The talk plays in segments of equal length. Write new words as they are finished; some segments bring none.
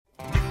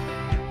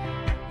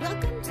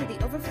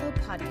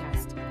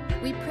podcast.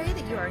 We pray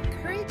that you are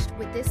encouraged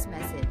with this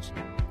message.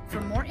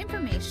 For more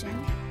information,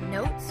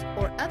 notes,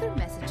 or other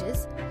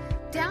messages,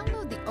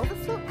 download the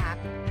Overflow app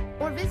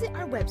or visit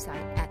our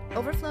website at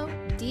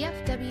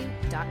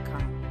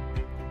overflowdfw.com.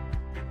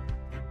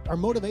 Our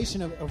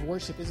motivation of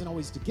worship isn't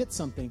always to get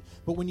something,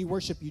 but when you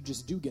worship, you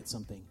just do get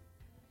something,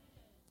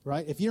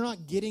 right? If you're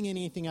not getting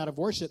anything out of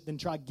worship, then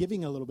try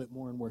giving a little bit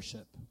more in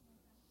worship,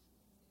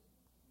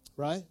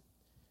 right?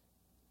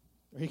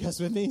 Are you guys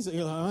with me? So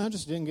you're like, I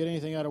just didn't get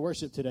anything out of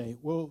worship today.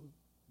 Well,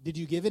 did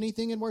you give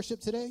anything in worship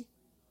today?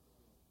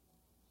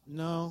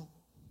 No.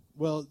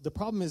 Well, the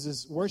problem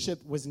is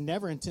worship was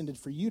never intended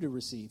for you to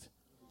receive.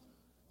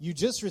 You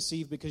just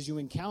receive because you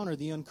encounter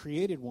the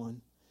uncreated one,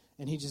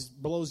 and he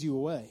just blows you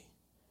away.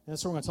 And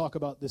that's what we're going to talk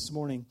about this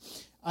morning.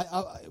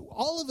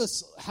 All of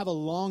us have a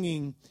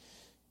longing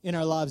in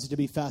our lives to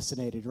be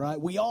fascinated, right?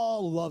 We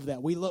all love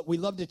that. We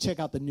love to check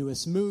out the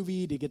newest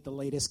movie, to get the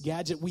latest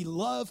gadget. We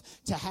love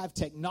to have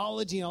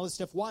technology and all this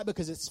stuff. Why?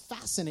 Because it's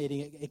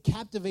fascinating. It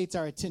captivates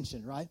our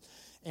attention, right?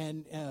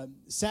 And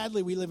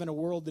sadly, we live in a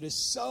world that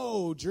is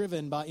so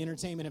driven by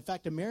entertainment. In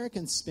fact,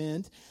 Americans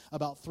spend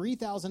about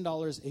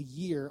 $3,000 a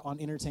year on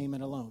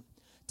entertainment alone.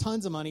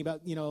 Tons of money,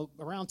 about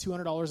around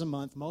 $200 a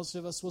month. Most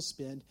of us will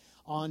spend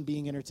on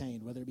being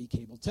entertained, whether it be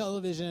cable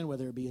television,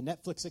 whether it be a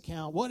Netflix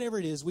account, whatever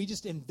it is. We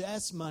just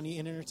invest money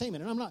in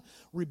entertainment. And I'm not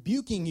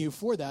rebuking you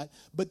for that,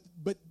 but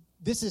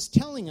this is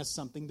telling us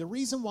something. The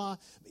reason why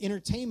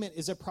entertainment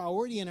is a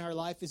priority in our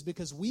life is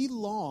because we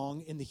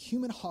long, in the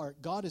human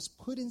heart, God has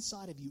put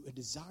inside of you a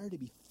desire to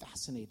be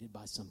fascinated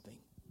by something.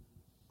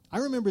 I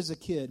remember as a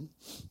kid,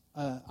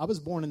 I was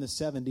born in the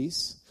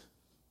 70s.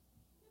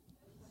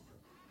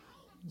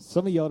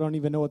 Some of y'all don't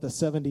even know what the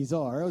 70s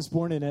are. I was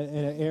born in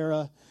an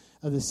era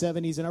of the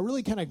 70s, and I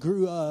really kind of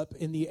grew up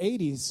in the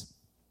 80s.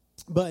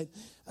 But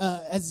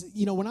as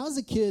you know, when I was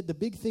a kid, the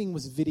big thing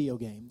was video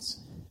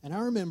games. And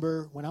I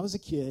remember when I was a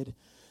kid,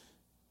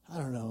 I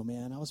don't know,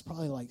 man, I was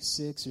probably like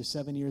 6 or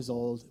 7 years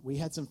old. We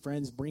had some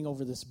friends bring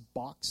over this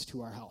box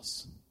to our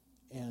house.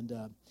 And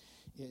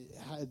it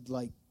had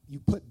you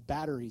put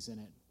batteries in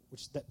it,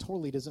 which that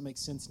totally doesn't make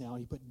sense now.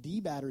 You put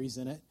D batteries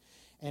in it,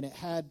 and it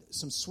had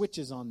some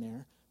switches on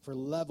there for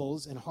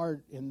levels and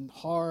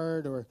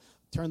hard or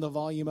turn the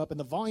volume up. And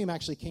the volume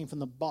actually came from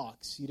the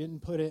box. You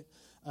didn't put it,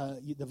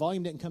 the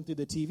volume didn't come through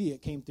the TV.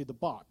 It came through the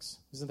box.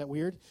 Isn't that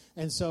weird?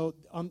 And so,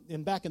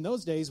 and back in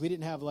those days, we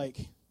didn't have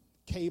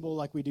cable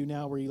like we do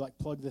now where you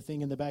plug the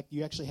thing in the back.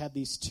 You actually had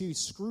these two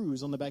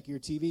screws on the back of your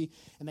TV,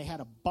 and they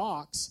had a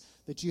box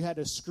that you had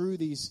to screw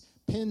these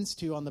pins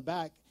to on the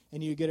back,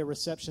 and you get a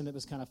reception that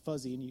was kind of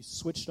fuzzy, and you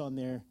switched on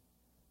their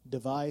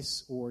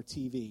device or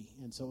TV.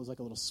 And so it was like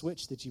a little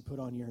switch that you put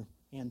on your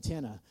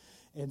antenna.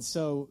 And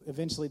so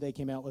eventually they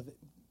came out with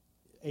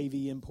AV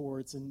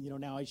imports and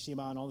now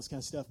HDMI and all this kind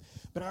of stuff.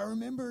 But I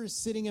remember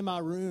sitting in my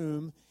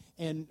room,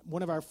 and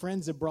one of our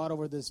friends had brought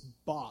over this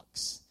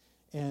box,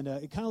 and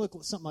it kind of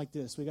looked something like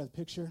this. We got a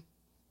picture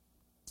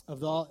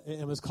of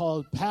it was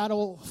called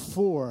Paddle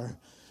 4,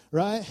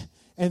 right?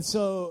 And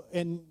so,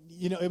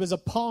 it was a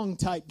Pong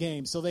type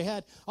game. So they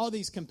had all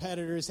these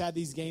competitors had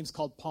these games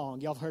called Pong.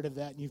 Y'all have heard of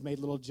that, and you've made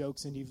little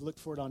jokes, and you've looked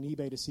for it on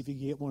eBay to see if you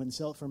could get one and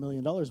sell it for $1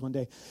 million one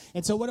day.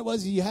 And so what it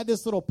was, you had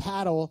this little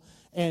paddle,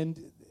 and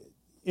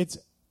it's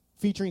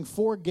featuring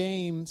 4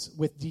 games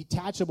with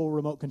detachable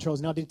remote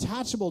controls. Now,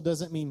 detachable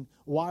doesn't mean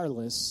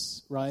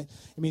wireless, right?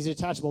 It means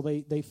detachable.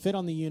 They fit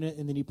on the unit,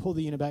 and then you pull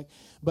the unit back.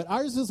 But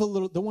ours is the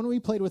one we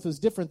played with was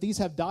different. These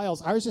have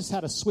dials. Ours just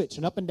had a switch,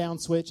 an up and down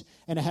switch,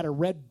 and it had a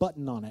red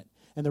button on it.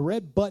 And the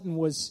red button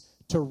was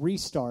to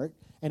restart,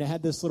 and it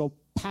had this little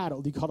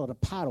paddle. You called it a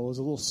paddle. It was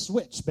a little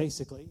switch,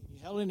 basically. You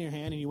held it in your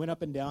hand, and you went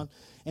up and down,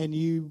 and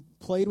you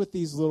played with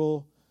these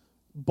little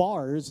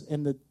bars,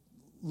 and the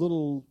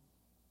little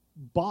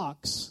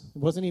box, it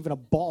wasn't even a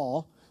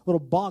ball, little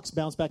box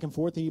bounced back and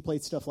forth, and you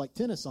played stuff like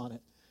tennis on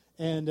it.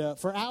 And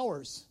for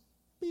hours,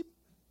 beep,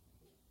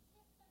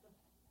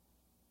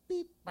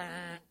 beep, bah,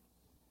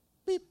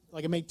 beep,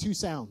 like it made 2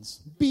 sounds,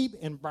 beep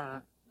and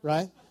bah,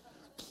 right?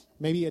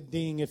 Maybe a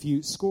ding if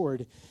you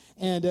scored.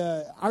 And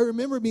I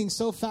remember being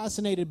so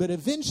fascinated, but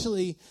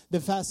eventually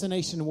the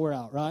fascination wore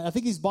out, right? I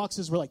think these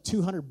boxes were like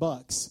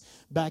 $200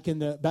 back in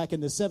the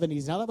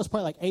 70s. Now that was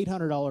probably like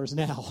 $800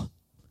 now.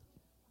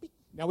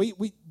 Now we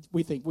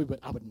think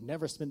I would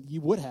never spend.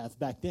 You would have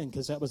back then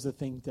because that was the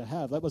thing to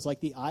have. That was like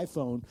the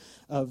iPhone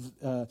of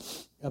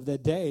the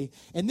day.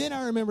 And then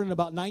I remember in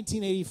about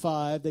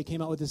 1985 they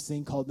came out with this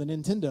thing called the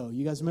Nintendo.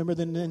 You guys remember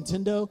the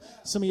Nintendo?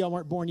 Some of y'all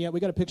weren't born yet. We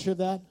got a picture of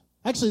that.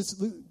 Actually,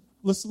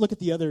 let's look at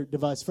the other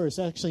device first.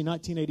 Actually,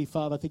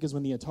 1985 I think is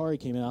when the Atari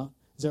came out.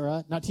 Is that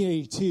right?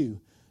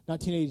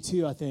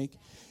 1982, I think.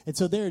 And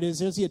so there it is.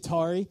 There's the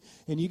Atari.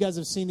 And you guys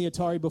have seen the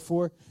Atari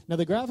before. Now,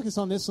 the graphics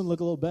on this one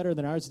look a little better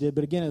than ours did.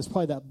 But again, it's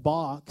probably that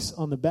box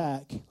on the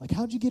back. Like,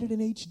 how'd you get it in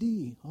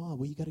HD? Oh,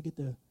 well, you got to get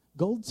the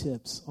gold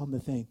tips on the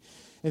thing.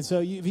 And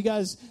so if you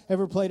guys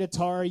ever played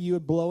Atari, you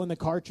would blow in the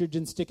cartridge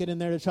and stick it in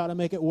there to try to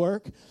make it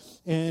work.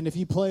 And if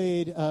you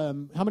played, how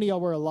many of y'all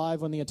were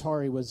alive when the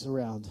Atari was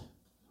around?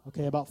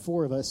 Okay, about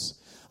 4 of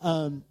us.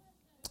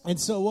 And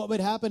so what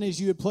would happen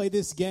is you would play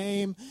this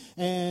game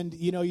and,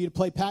 you'd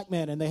play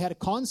Pac-Man, and they had a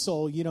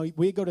console.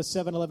 We'd go to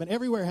 7-Eleven.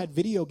 Everywhere had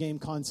video game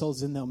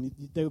consoles in them.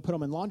 They would put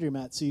them in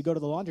laundromats. So you go to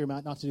the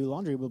laundromat not to do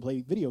laundry, but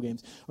play video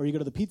games. Or you go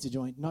to the pizza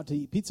joint, not to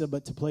eat pizza,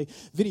 but to play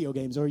video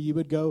games. Or you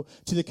would go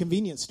to the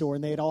convenience store,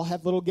 and they'd all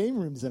have little game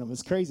rooms in them.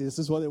 It's crazy. This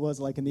is what it was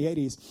like in the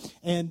 80s.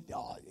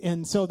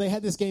 And so they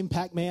had this game,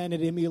 Pac-Man.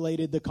 It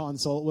emulated the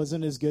console. It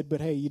wasn't as good,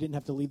 but hey, you didn't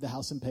have to leave the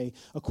house and pay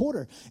a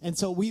quarter. And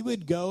so we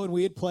would go, and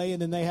we would play,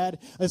 and then they had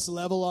this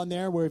level on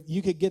there where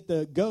you could get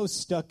the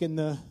ghost stuck in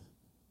the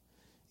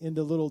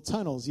little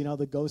tunnels.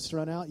 The ghosts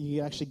run out.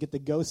 You actually get the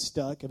ghost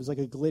stuck. It was like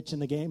a glitch in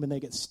the game, and they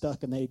get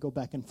stuck, and they go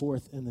back and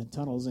forth in the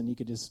tunnels, and you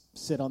could just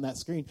sit on that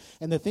screen.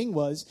 And the thing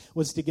was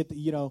to get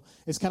the,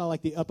 it's kind of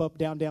like the up,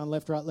 down,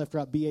 left,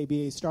 right,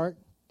 B-A, start.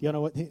 Do you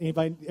know what?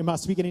 Anybody? Am I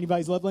speaking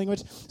anybody's love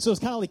language? So it's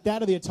kind of like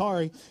that of the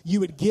Atari.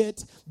 You would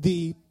get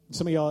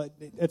some of y'all,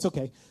 it's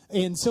okay.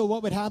 And so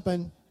what would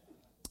happen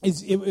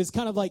it was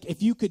kind of like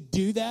if you could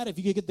do that, if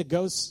you could get the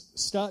ghost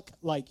stuck,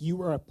 like you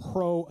were a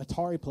pro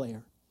Atari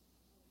player.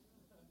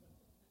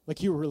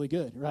 Like you were really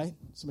good, right?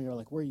 Some of you are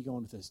like, where are you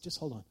going with this? Just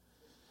hold on.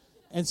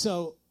 And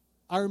so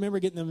I remember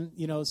getting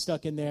them,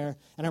 stuck in there. And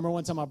I remember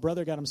one time my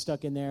brother got him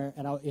stuck in there,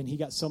 and he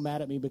got so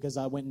mad at me because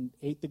I went and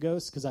ate the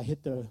ghost because I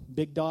hit the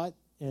big dot.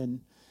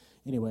 And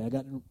anyway, I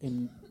got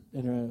in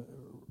a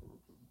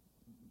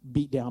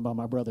beat down by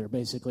my brother,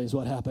 basically, is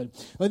what happened.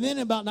 But then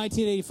about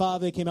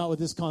 1985, they came out with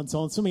this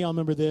console, and some of y'all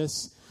remember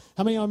this.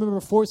 How many of y'all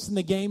remember forcing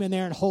the game in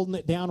there and holding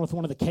it down with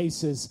one of the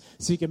cases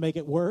so you could make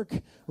it work,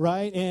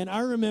 right? And I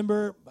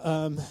remember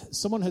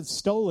someone had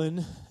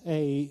stolen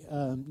a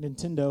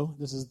Nintendo.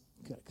 This is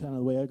kind of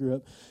the way I grew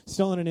up.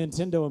 Stolen a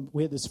Nintendo, and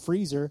we had this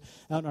freezer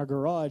out in our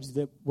garage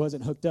that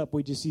wasn't hooked up.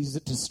 We just used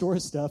it to store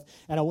stuff.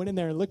 And I went in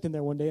there and looked in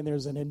there one day, and there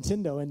was a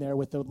Nintendo in there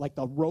with the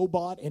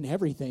robot and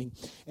everything.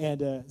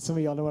 And some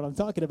of y'all know what I'm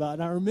talking about.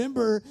 And I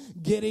remember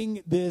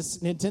getting this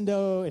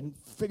Nintendo and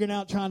figuring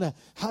out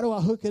how do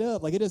I hook it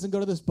up? Like, it doesn't go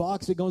to this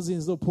box. It goes in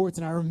these little ports.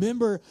 And I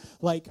remember,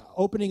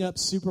 opening up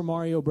Super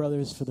Mario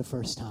Brothers for the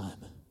first time.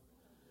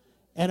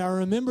 And I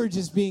remember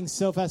just being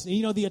so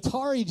fascinated. The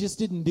Atari just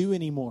didn't do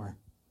anymore.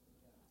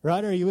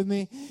 Right? Are you with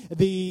me?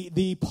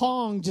 The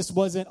Pong just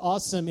wasn't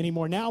awesome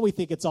anymore. Now we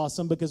think it's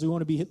awesome because we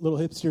want to be little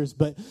hipsters,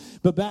 but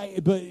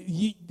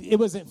it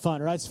wasn't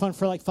fun, right? It's fun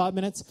for like 5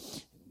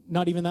 minutes,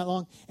 not even that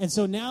long. And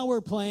so now we're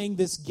playing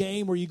this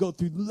game where you go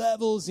through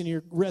levels and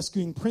you're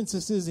rescuing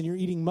princesses and you're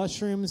eating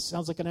mushrooms.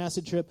 Sounds like an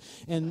acid trip.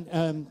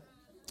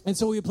 And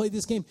so we would play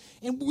this game,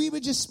 and we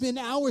would just spend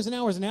hours and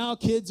hours. And now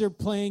kids are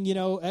playing,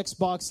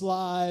 Xbox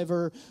Live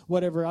or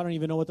whatever. I don't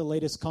even know what the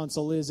latest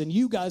console is. And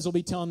you guys will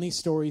be telling these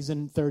stories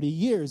in 30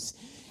 years.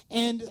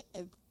 And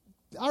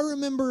I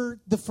remember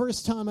the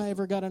first time I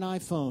ever got an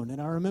iPhone,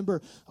 and I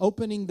remember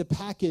opening the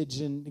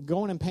package and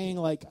going and paying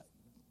like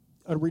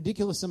a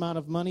ridiculous amount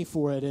of money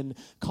for it and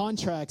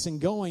contracts and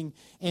going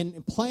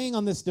and playing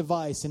on this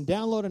device and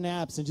downloading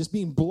apps and just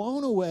being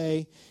blown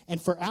away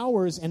and for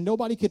hours, and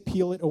nobody could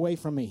peel it away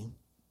from me.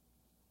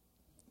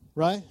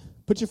 Right?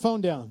 Put your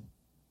phone down.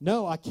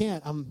 No, I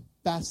can't. I'm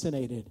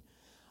fascinated.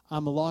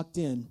 I'm locked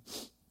in.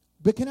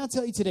 But can I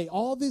tell you today,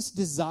 all this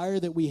desire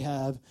that we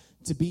have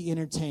to be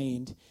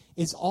entertained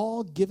is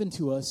all given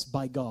to us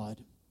by God.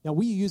 Now,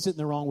 we use it in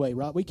the wrong way,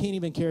 right? We can't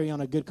even carry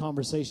on a good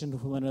conversation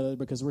with one another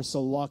because we're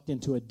so locked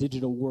into a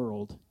digital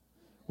world,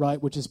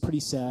 right? Which is pretty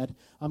sad.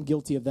 I'm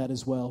guilty of that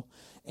as well.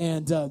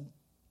 And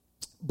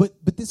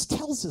But this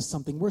tells us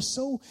something. We're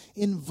so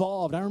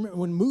involved. I remember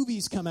when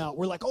movies come out,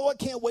 we're like, I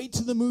can't wait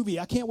to the movie.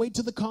 I can't wait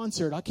to the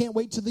concert. I can't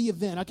wait to the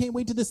event. I can't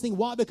wait to this thing.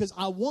 Why? Because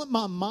I want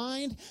my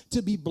mind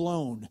to be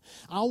blown.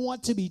 I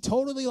want to be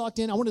totally locked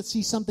in. I want to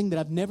see something that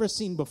I've never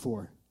seen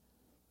before.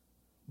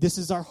 This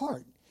is our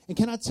heart. And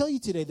can I tell you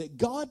today that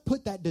God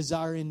put that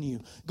desire in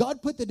you?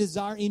 God put the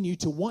desire in you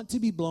to want to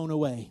be blown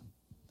away,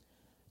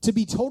 to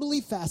be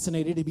totally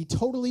fascinated, to be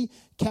totally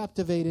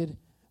captivated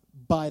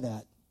by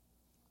that.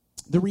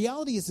 The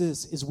reality is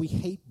this, is we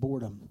hate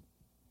boredom.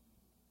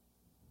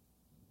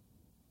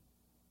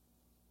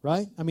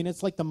 Right? I mean,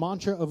 it's like the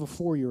mantra of a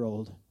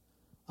 4-year-old.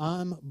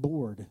 I'm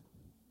bored.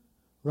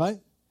 Right?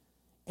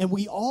 And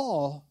we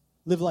all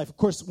live life. Of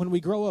course, when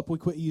we grow up, we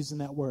quit using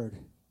that word.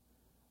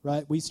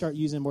 Right? We start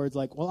using words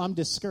like, I'm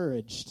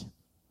discouraged.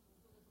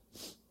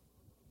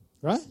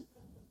 Right?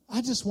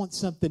 I just want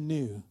something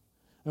new.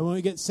 And when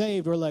we get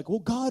saved, we're like,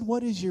 God,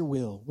 what is your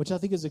will? Which I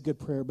think is a good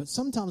prayer. But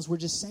sometimes we're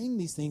just saying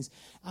these things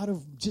out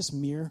of just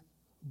mere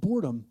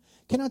boredom.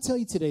 Can I tell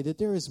you today that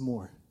there is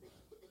more?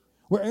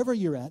 Wherever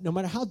you're at, no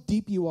matter how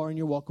deep you are in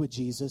your walk with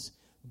Jesus,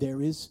 there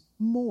is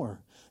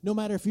more. No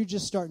matter if you're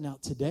just starting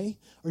out today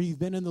or you've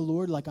been in the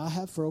Lord like I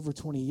have for over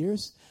 20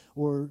 years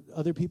or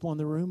other people in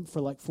the room for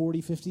like 40,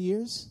 50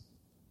 years,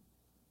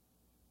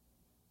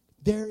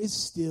 there is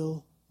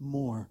still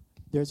more.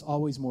 There's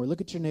always more.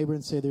 Look at your neighbor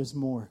and say there's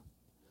more.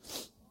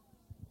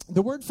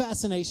 The word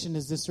fascination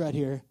is this right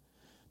here.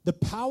 The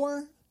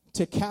power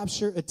to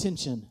capture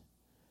attention.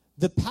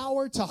 The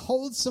power to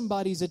hold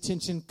somebody's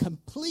attention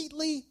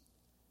completely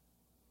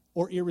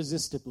or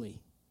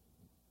irresistibly.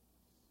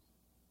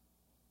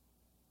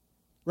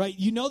 right?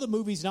 You know the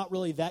movie's not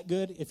really that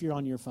good if you're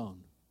on your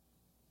phone.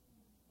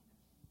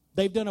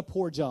 They've done a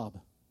poor job.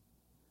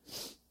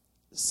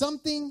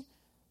 Something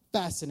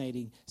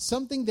fascinating,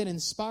 something that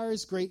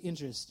inspires great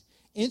interest.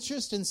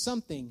 Interest in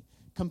something,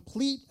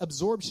 complete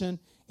absorption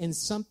in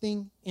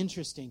something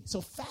interesting.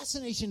 So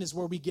fascination is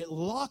where we get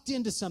locked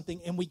into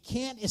something and we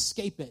can't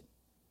escape it.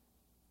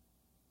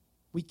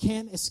 We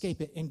can't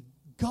escape it. And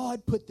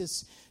God put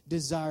this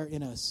desire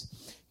in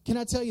us. Can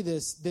I tell you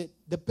this, that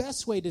the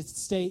best way to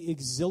stay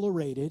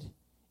exhilarated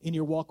in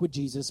your walk with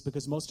Jesus,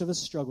 because most of us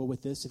struggle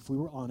with this if we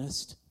were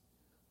honest.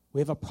 We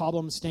have a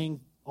problem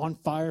staying on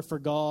fire for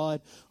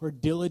God or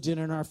diligent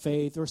in our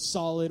faith or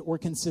solid or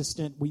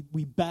consistent.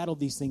 We battle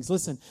these things.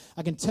 Listen,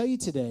 I can tell you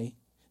today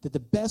that the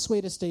best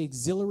way to stay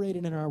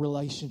exhilarated in our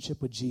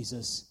relationship with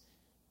Jesus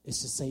is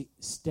to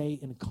stay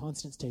in a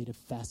constant state of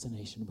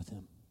fascination with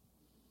him.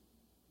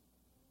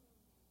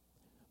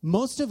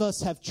 Most of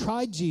us have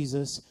tried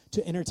Jesus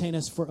to entertain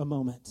us for a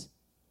moment,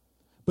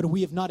 but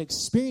we have not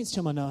experienced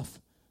him enough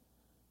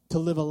to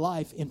live a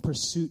life in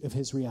pursuit of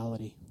his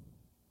reality.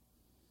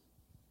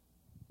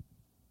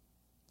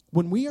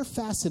 When we are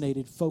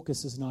fascinated,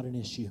 focus is not an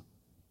issue.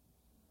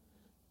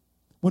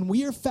 When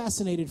we are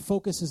fascinated,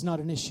 focus is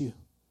not an issue.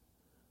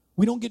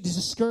 We don't get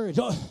discouraged.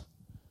 Oh,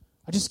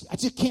 I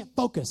just can't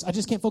focus. I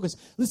just can't focus.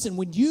 Listen,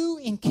 when you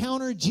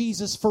encounter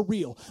Jesus for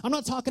real, I'm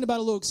not talking about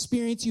a little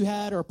experience you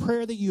had or a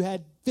prayer that you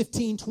had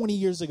 15, 20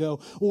 years ago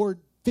or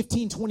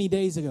 15, 20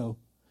 days ago.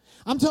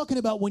 I'm talking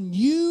about when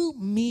you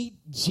meet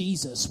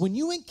Jesus, when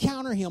you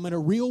encounter him in a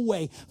real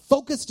way,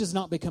 focus does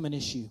not become an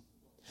issue.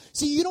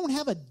 See, you don't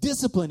have a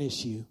discipline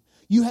issue.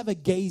 You have a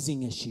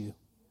gazing issue.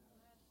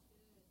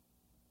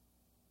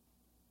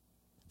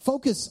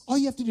 Focus, all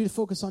you have to do to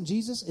focus on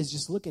Jesus is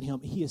just look at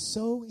him. He is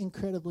so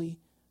incredibly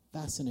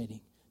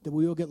fascinating that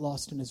we will get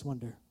lost in his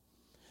wonder.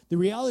 The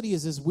reality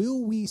is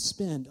will we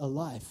spend a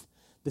life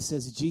that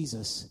says,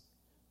 Jesus,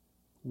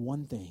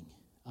 one thing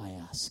I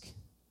ask.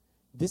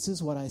 This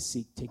is what I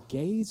seek, to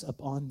gaze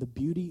upon the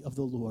beauty of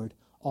the Lord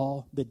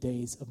all the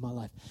days of my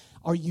life.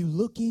 Are you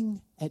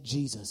looking at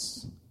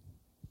Jesus?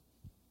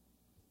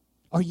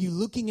 Are you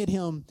looking at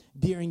him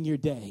during your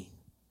day,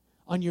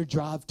 on your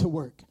drive to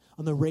work,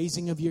 on the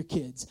raising of your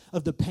kids,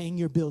 of the paying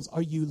your bills?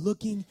 Are you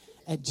looking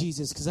at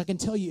Jesus? Because I can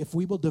tell you, if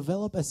we will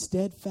develop a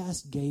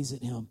steadfast gaze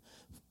at him,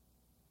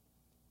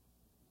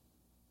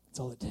 that's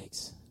all it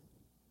takes.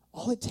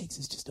 All it takes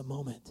is just a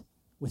moment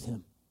with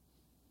him.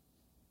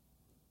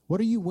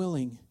 What are you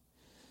willing?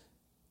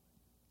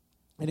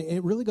 And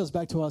it really goes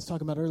back to what I was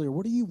talking about earlier.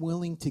 What are you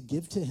willing to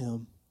give to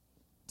him,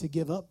 to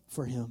give up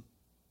for him?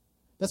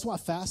 That's why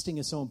fasting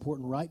is so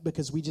important, right?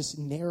 Because we just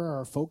narrow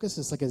our focus.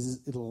 It's like a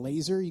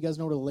laser. You guys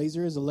know what a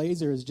laser is? A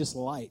laser is just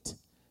light.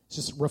 It's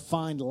just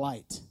refined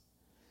light.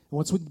 And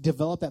once we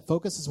develop that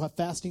focus, that's why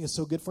fasting is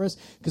so good for us,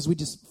 because we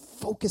just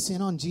focus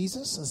in on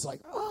Jesus. It's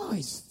like,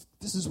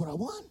 this is what I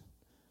want.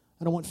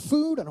 I don't want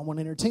food. I don't want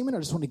entertainment.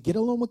 I just want to get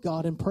alone with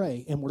God and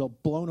pray. And we're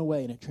blown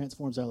away, and it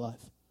transforms our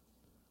life.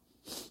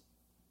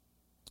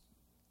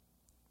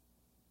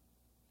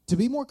 To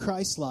be more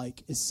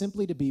Christ-like is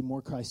simply to be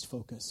more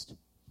Christ-focused.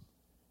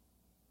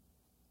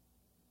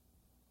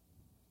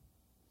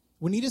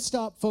 We need to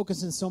stop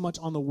focusing so much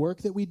on the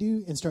work that we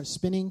do and start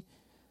spending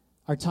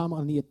our time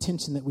on the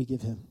attention that we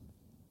give him.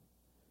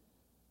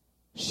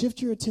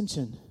 Shift your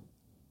attention.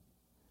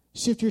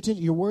 Shift your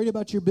attention. You're worried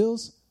about your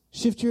bills?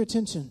 Shift your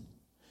attention.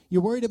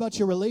 You're worried about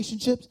your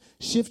relationships?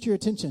 Shift your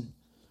attention.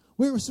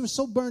 We're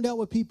so burned out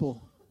with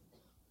people.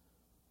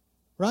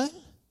 Right?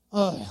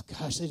 Oh,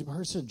 gosh, this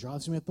person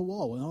drives me up the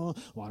wall. Well,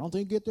 why don't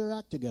they get their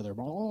act together?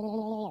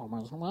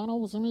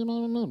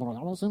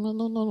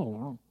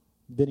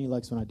 Benny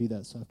likes when I do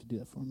that, so I have to do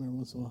that for him every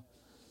once in a while.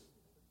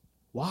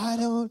 Why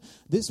don't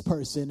this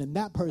person and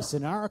that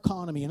person, our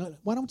economy, and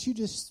why don't you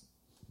just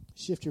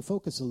shift your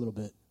focus a little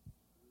bit?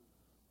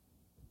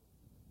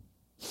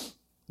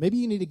 Maybe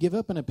you need to give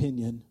up an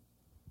opinion.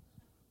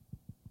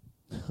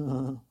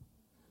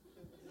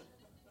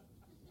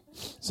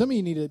 Some of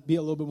you need to be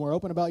a little bit more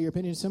open about your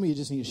opinion. Some of you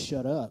just need to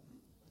shut up.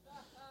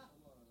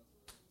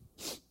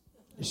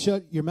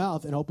 Shut your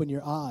mouth and open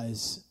your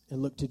eyes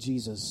and look to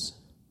Jesus.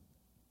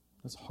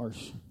 That's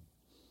harsh.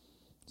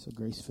 So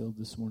grace-filled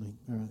this morning.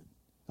 All right.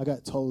 I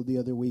got told the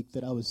other week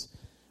that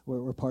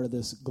we're part of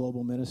this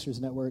Global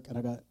Ministers Network,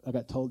 and I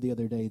got told the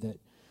other day that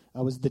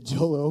I was the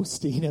Joel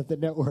Osteen of the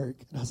network.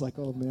 And I was like,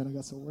 oh, man, I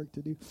got some work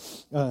to do.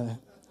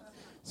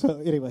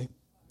 So anyway,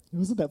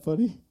 wasn't that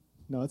funny?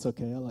 No, it's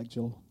okay. I like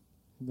Joel.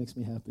 It makes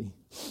me happy.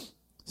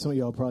 Some of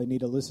y'all probably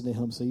need to listen to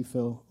him so you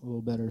feel a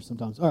little better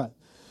sometimes. All right.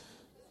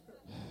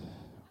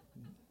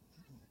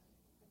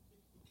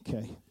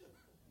 Okay.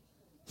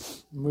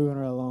 Moving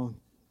right along.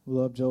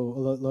 Love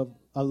Joel.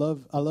 I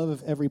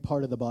love every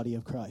part of the body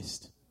of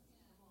Christ.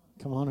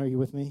 Come on, are you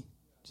with me?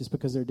 Just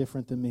because they're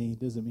different than me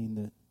doesn't mean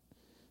that.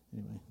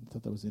 Anyway, I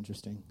thought that was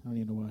interesting. I don't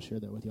even want to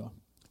share that with y'all.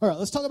 All right,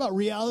 let's talk about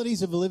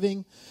realities of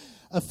living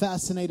a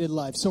fascinated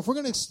life. So if we're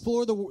going to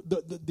explore the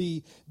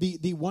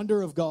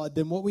wonder of God,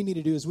 then what we need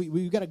to do is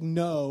we've got to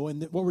know,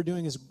 and what we're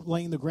doing is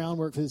laying the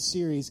groundwork for this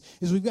series,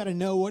 is we've got to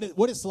know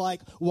what it's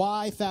like,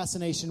 why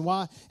fascination,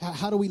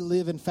 how do we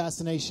live in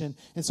fascination.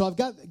 And so I've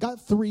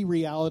got three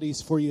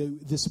realities for you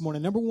this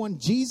morning. Number one,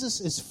 Jesus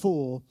is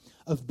full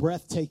of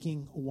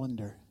breathtaking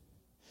wonder.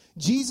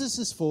 Jesus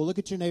is full. Look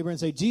at your neighbor and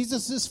say,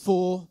 Jesus is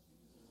full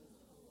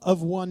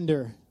of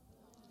wonder.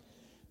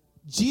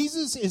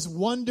 Jesus is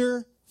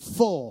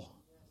wonderful.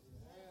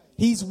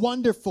 He's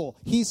wonderful.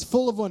 He's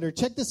full of wonder.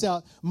 Check this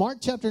out. Mark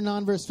chapter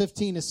 9, verse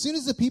 15. As soon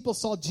as the people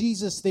saw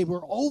Jesus, they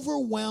were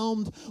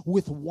overwhelmed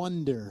with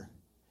wonder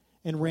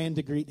and ran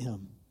to greet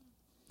him.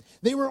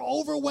 They were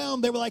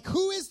overwhelmed. They were like,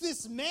 who is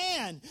this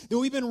man that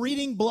we've been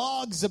reading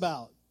blogs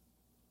about?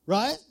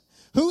 Right?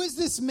 Who is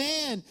this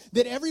man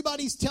that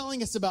everybody's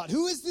telling us about?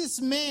 Who is this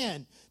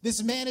man?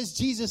 This man is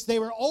Jesus. They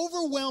were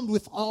overwhelmed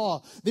with awe.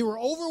 They were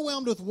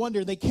overwhelmed with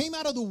wonder. They came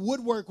out of the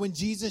woodwork when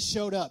Jesus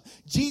showed up.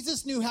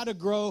 Jesus knew how to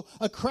grow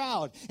a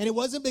crowd. And it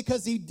wasn't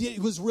because he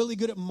was really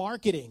good at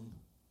marketing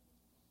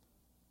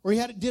or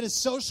did a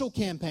social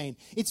campaign.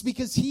 It's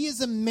because he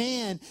is a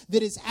man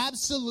that is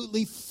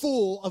absolutely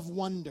full of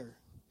wonder.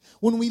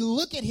 When we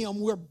look at him,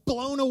 we're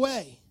blown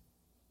away.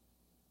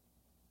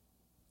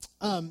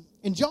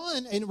 In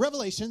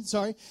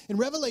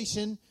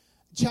Revelation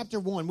chapter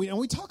 1, when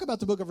we talk about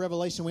the book of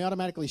Revelation, we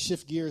automatically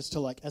shift gears to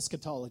like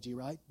eschatology,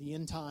 right? The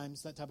end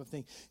times, that type of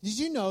thing. Did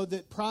you know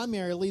that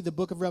primarily the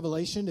book of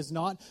Revelation is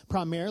not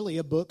primarily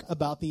a book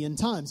about the end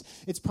times?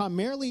 It's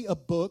primarily a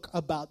book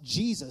about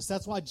Jesus.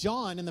 That's why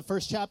John in the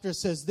first chapter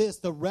says this,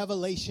 the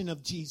revelation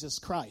of Jesus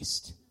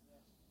Christ.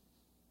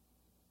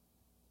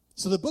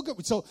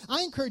 So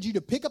I encourage you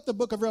to pick up the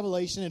book of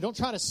Revelation and don't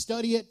try to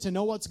study it to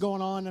know what's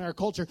going on in our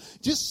culture.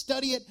 Just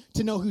study it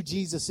to know who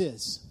Jesus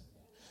is.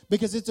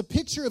 Because it's a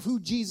picture of who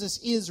Jesus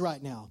is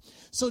right now.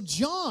 So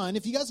John,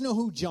 if you guys know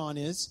who John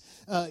is,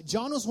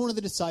 John was one of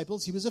the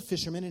disciples. He was a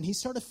fisherman, and he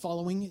started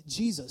following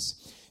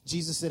Jesus.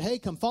 Jesus said, hey,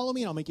 come follow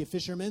me, and I'll make you a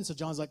fisherman. So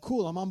John's like,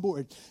 cool, I'm on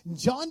board.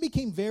 John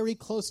became very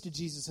close to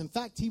Jesus. In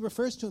fact, he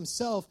refers to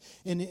himself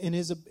in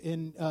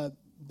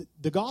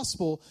the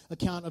gospel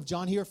account of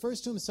John. He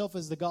refers to himself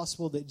as the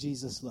gospel that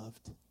Jesus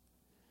loved.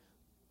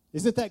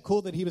 Isn't that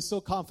cool that he was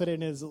so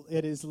confident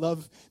in his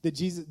love that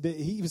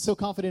he was so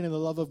confident in the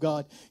love of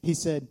God, he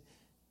said,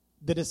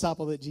 the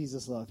disciple that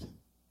Jesus loved.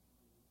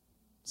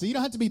 So you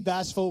don't have to be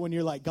bashful when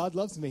you're like, God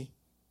loves me.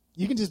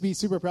 You can just be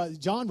super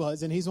proud. John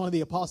was, and he's one of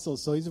the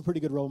apostles, so he's a pretty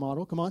good role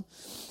model. Come on.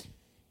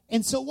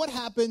 And so what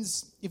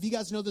happens, if you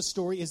guys know the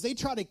story, is they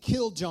try to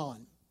kill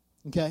John,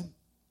 okay?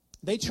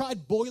 They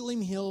tried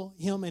boiling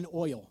him in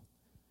oil,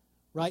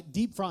 right?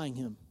 Deep frying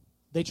him.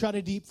 They tried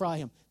to deep fry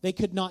him. They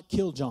could not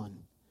kill John.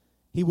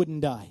 He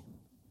wouldn't die.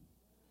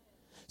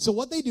 So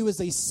what they do is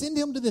they send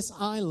him to this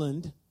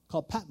island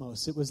called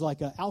Patmos. It was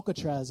like an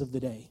Alcatraz of the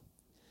day.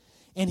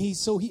 And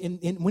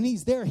when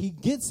he's there, he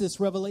gets this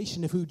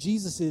revelation of who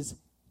Jesus is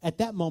at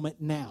that moment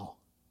now.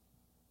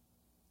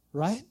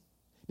 Right?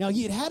 Now,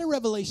 he had a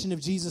revelation of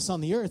Jesus on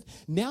the earth.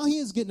 Now he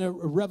is getting a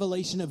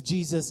revelation of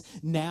Jesus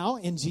now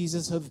and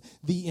Jesus of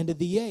the end of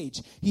the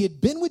age. He had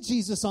been with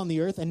Jesus on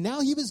the earth, and now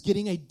he was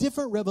getting a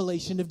different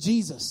revelation of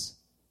Jesus.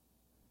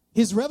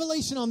 His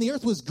revelation on the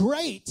earth was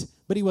great,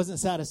 but he wasn't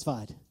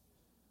satisfied.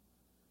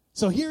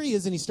 So here he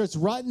is, and he starts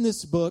writing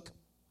this book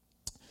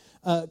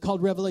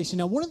called Revelation.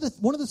 Now, one of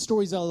the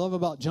stories I love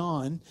about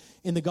John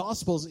in the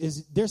Gospels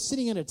is they're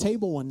sitting at a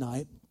table one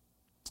night,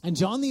 and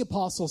John the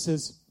Apostle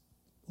says,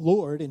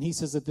 Lord, and he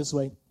says it this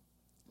way,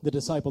 the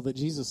disciple that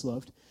Jesus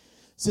loved,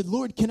 said,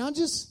 Lord, can I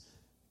just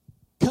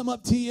come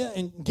up to you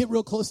and get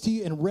real close to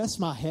you and rest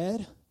my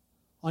head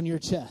on your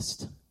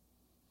chest?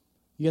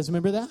 You guys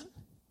remember that?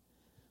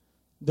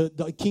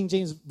 The King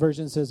James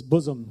Version says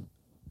bosom,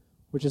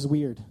 which is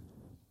weird.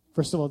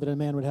 First of all, that a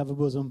man would have a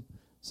bosom.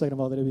 Second of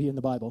all, that it would be in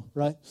the Bible,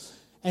 right?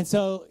 And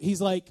so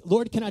he's like,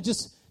 Lord, can I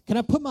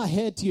put my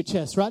head to your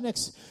chest, right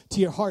next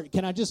to your heart?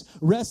 Can I just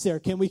rest there?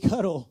 Can we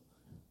cuddle?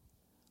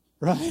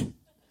 Right?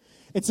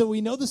 And so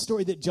we know the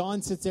story that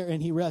John sits there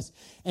and he rests.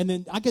 And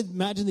then I could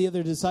imagine the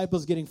other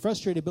disciples getting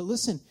frustrated. But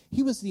listen,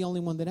 he was the only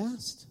one that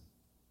asked.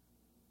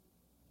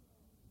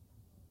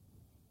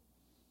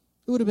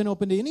 It would have been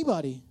open to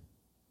anybody.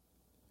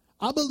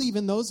 I believe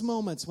in those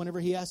moments,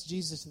 whenever he asked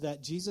Jesus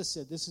that, Jesus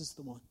said, this is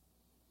the one.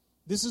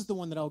 This is the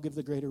one that I'll give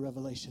the greater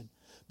revelation.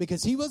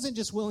 Because he wasn't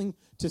just willing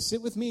to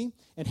sit with me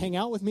and hang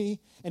out with me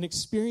and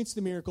experience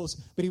the miracles,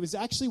 but he was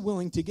actually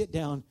willing to get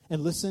down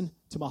and listen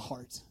to my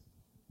heart.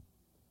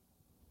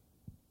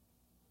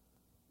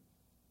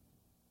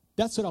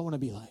 That's what I want to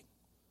be like.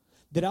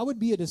 That I would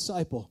be a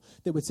disciple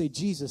that would say,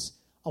 Jesus,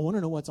 I want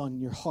to know what's on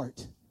your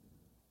heart.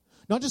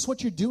 Not just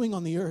what you're doing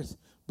on the earth,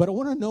 but I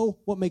want to know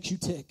what makes you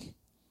tick.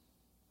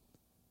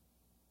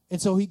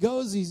 And so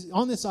he's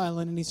on this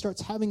island, and he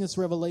starts having this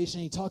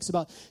revelation. He talks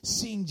about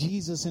seeing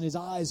Jesus, and his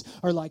eyes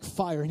are like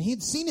fire. And he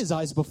had seen his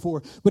eyes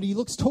before, but he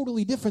looks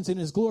totally different in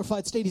his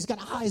glorified state. He's got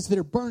eyes that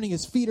are burning.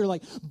 His feet are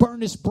like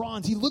burnished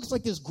bronze. He looks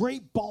like this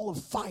great ball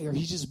of fire.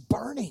 He's just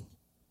burning.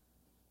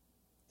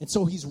 And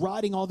so he's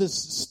writing all this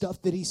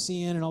stuff that he's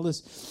seeing and all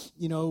this,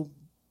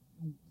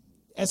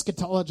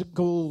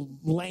 eschatological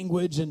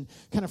language and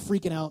kind of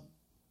freaking out.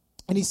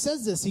 And he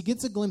says this, he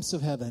gets a glimpse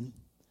of heaven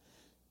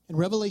in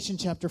Revelation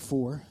chapter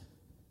 4.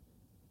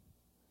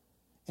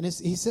 And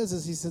he says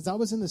this, he says, I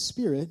was in the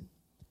Spirit, and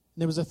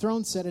there was a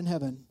throne set in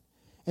heaven.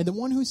 And the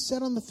one who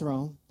sat on the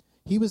throne,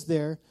 he was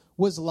there,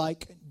 was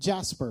like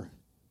jasper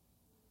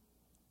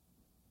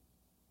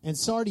and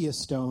sardius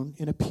stone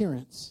in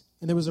appearance.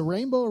 And there was a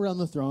rainbow around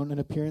the throne, in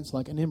appearance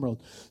like an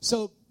emerald.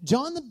 So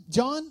John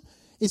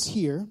is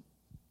here.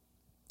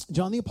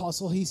 John the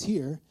Apostle, he's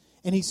here.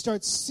 And he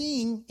starts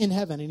seeing in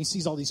heaven. And he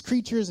sees all these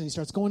creatures. And he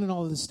starts going and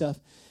all of this stuff.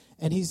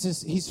 And he's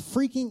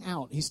freaking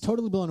out. He's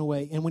totally blown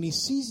away. And when he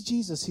sees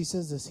Jesus, he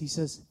says this. He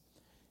says,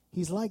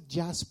 he's like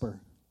jasper.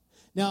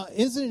 Now,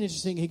 isn't it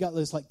interesting? He got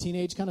this like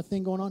teenage kind of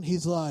thing going on.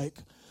 He's like,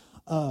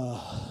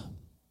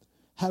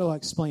 how do I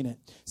explain it?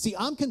 See,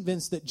 I'm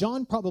convinced that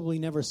John probably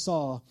never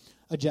saw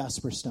a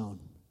jasper stone.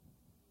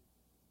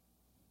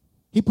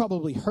 He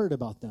probably heard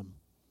about them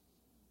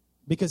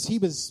because he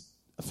was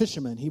a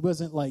fisherman. He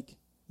wasn't like,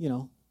 he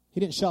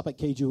didn't shop at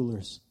K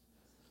Jewelers.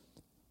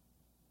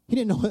 He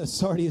didn't know what a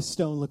sardius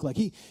stone looked like.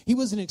 He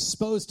wasn't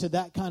exposed to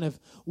that kind of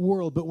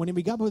world. But when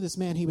we got with this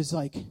man, he's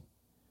like,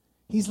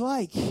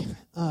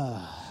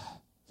 I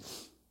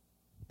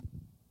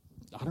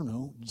don't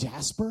know,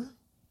 jasper?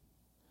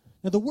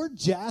 Now, the word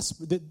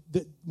jasper,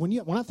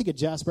 when I think of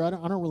jasper, I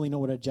don't really know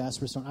what a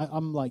jasper stone.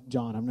 I'm like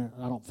John.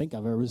 I don't think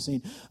I've ever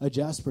seen a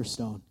jasper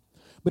stone.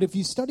 But if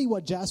you study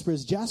what jasper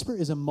is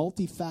a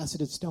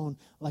multifaceted stone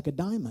like a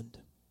diamond.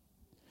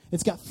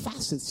 It's got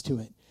facets to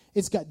it.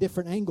 It's got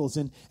different angles.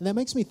 And that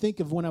makes me think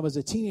of when I was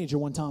a teenager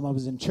one time. I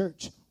was in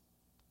church.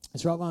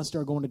 It's right when I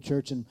started going to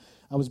church, and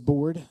I was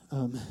bored,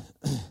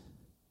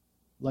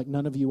 like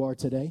none of you are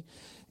today.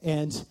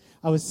 And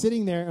I was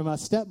sitting there, and my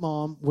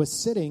stepmom was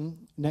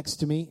sitting next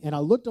to me, and I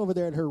looked over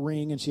there at her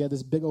ring, and she had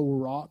this big old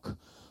rock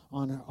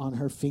on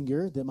her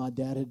finger that my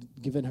dad had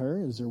given her.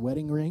 It was her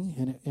wedding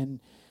ring, and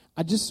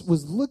I just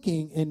was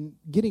looking and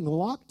getting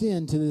locked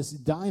into this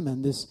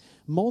diamond, this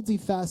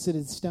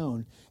multifaceted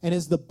stone. And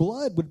as the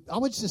blood I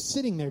was just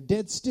sitting there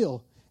dead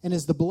still, and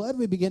as the blood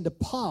would begin to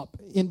pop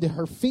into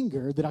her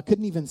finger that I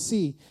couldn't even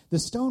see, the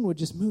stone would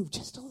just move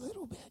just a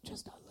little bit,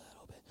 just a little.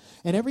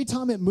 And every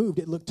time it moved,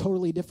 it looked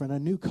totally different. A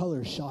new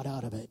color shot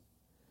out of it.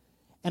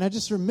 And I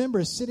just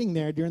remember sitting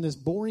there during this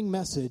boring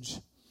message,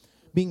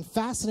 being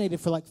fascinated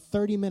for like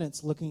 30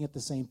 minutes looking at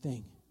the same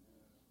thing.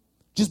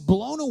 Just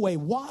blown away.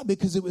 Why?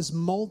 Because it was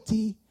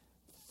multifaceted.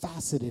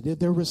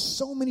 There were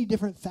so many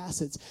different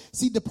facets.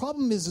 See, the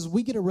problem is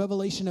we get a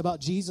revelation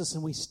about Jesus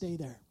and we stay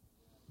there.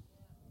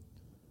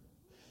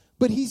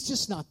 But he's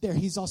just not there.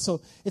 He's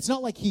also, it's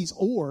not like he's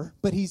or,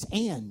 but he's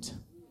and.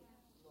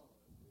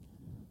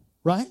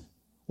 Right?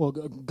 Well,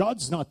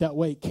 God's not that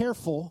way.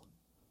 Careful,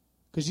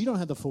 because you don't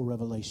have the full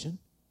revelation.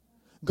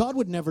 God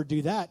would never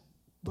do that.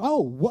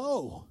 Oh,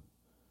 whoa.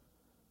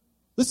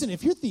 Listen,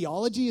 if your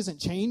theology isn't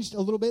changed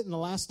a little bit in the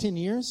last 10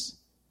 years,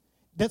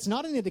 that's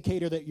not an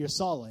indicator that you're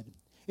solid.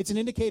 It's an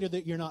indicator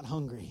that you're not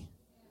hungry.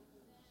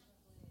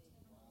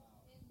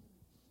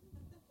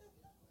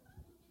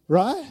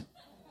 Right?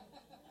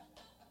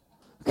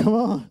 Come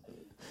on.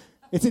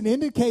 It's an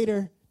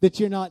indicator that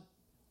you're not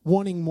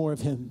wanting more of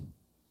him.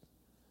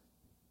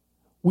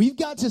 We've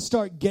got to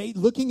start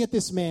looking at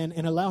this man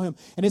and allow him.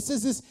 And it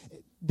says this,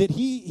 that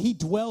he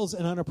dwells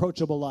in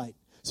unapproachable light.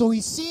 So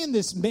he's seeing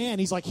this man.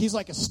 He's like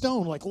a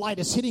stone. Like light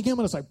is hitting him.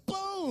 And it's like,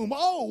 boom.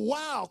 Oh,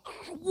 wow.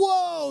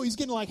 Whoa. He's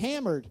getting like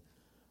hammered.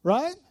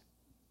 Right?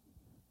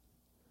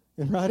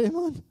 Right,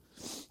 Emily?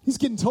 He's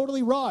getting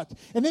totally rocked.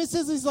 And then it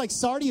says he's like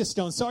sardius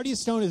stone.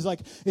 Sardius stone is like,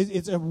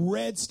 it's a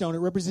red stone. It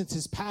represents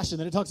his passion.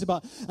 Then it talks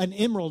about an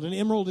emerald. An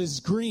emerald is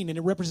green, and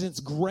it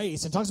represents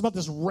grace. It talks about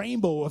this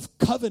rainbow of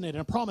covenant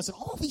and promise, and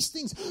all these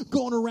things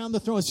going around the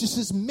throne. It's just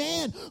this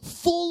man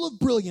full of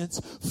brilliance,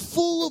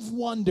 full of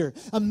wonder.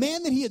 A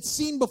man that he had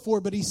seen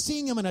before, but he's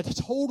seeing him in a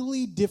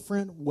totally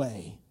different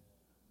way.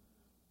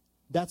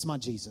 That's my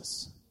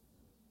Jesus.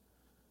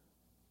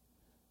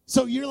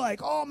 So you're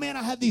like, oh, man,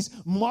 I have these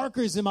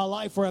markers in my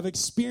life where I've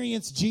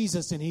experienced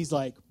Jesus. And he's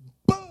like,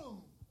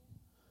 boom,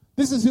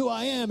 this is who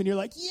I am. And you're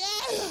like,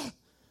 yeah.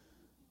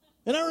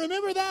 And I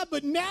remember that.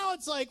 But now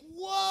it's like,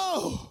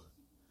 whoa,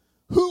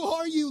 who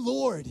are you,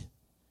 Lord?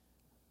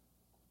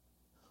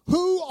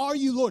 Who are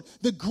you, Lord?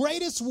 The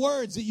greatest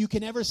words that you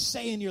can ever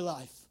say in your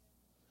life.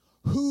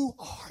 Who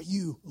are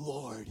you,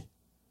 Lord?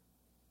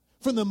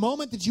 From the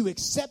moment that you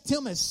accept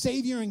him as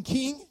Savior and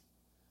King,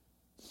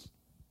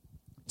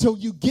 till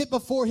you get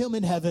before him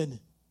in heaven,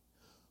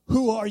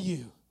 who are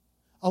you?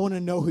 I want to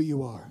know who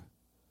you are.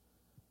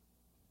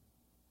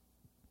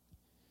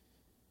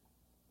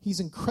 He's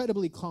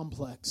incredibly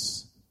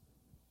complex,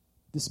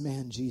 this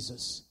man,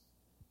 Jesus.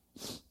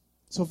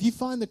 So if you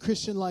find the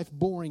Christian life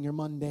boring or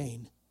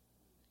mundane,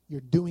 you're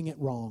doing it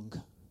wrong.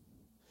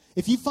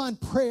 If you find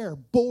prayer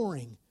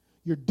boring,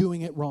 you're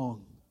doing it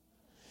wrong.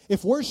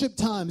 If worship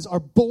times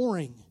are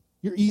boring,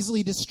 you're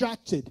easily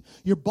distracted,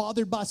 you're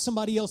bothered by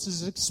somebody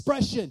else's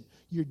expression,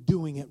 you're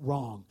doing it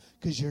wrong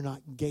because you're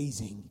not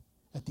gazing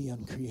at the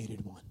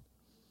uncreated one.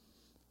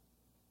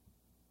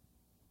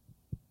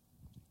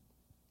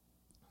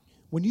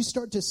 When you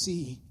start to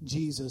see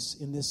Jesus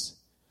in this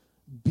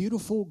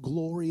beautiful,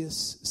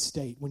 glorious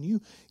state, when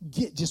you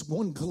get just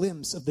one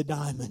glimpse of the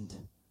diamond,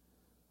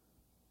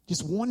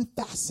 just one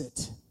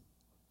facet,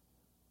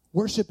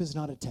 worship is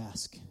not a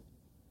task.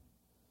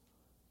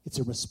 It's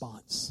a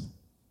response.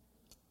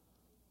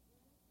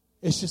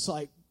 It's just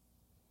like,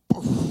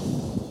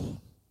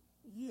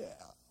 yeah.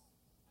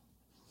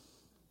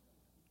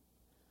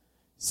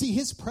 See,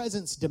 his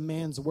presence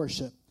demands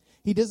worship.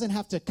 He doesn't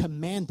have to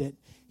command it.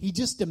 He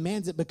just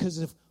demands it because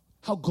of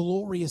how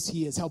glorious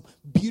he is, how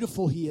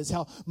beautiful he is,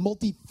 how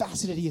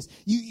multifaceted he is.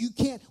 You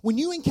can't, when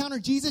you encounter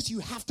Jesus, you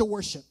have to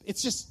worship.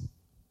 It's just,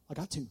 I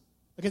got to.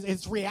 Because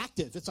it's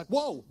reactive. It's like,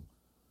 whoa.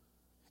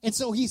 And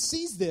so he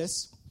sees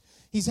this.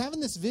 He's having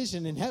this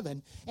vision in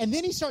heaven. And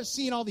then he starts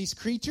seeing all these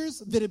creatures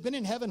that have been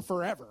in heaven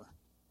forever.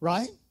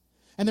 Right?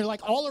 And they're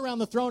like all around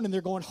the throne and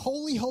they're going,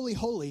 holy, holy,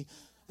 holy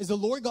is the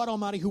Lord God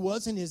Almighty who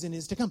was and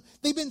is to come.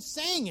 They've been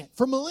saying it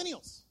for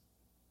millennials.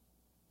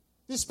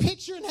 This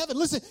picture in heaven.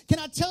 Listen, can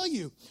I tell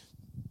you,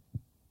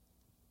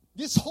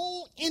 this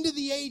whole end of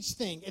the age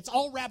thing, it's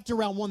all wrapped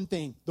around one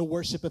thing, the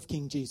worship of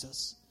King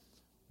Jesus.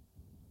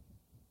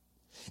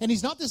 And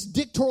he's not this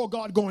dictatorial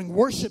God going,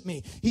 worship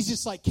me. He's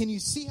just like, can you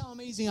see how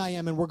amazing I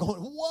am? And we're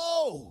going,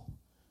 whoa,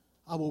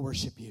 I will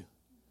worship you.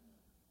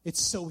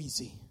 It's so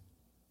easy.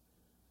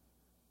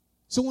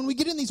 So when we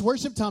get in these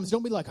worship times,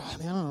 don't be like, oh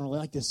man, I don't really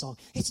like this song.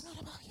 It's not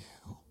about you.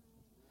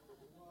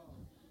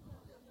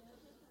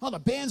 Oh, the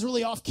band's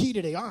really off key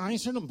today. Oh, I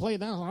shouldn't have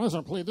played that. I shouldn't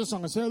have played this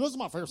song. This is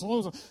my favorite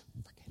song.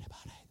 Forget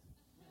about it.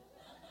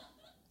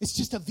 It's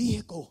just a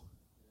vehicle.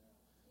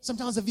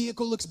 Sometimes a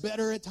vehicle looks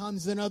better at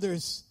times than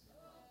others.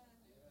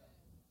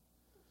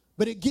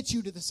 But it gets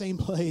you to the same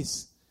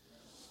place.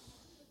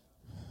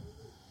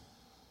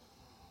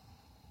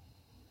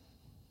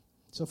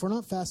 So if we're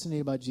not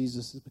fascinated by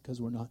Jesus, it's because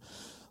we're not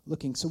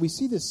looking. So we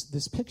see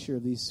this picture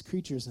of these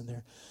creatures, and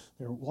they're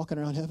walking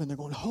around heaven. They're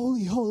going,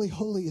 holy, holy,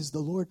 holy is the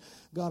Lord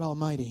God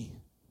Almighty,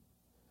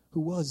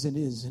 who was and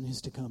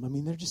is to come. I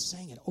mean, they're just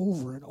saying it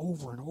over and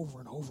over and over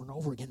and over and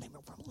over again. They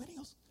were for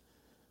millennials.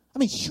 I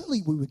mean,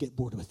 surely we would get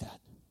bored with that.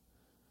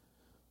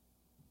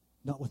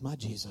 Not with my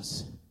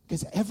Jesus.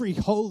 Because every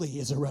holy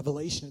is a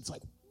revelation. It's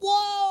like,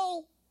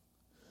 whoa!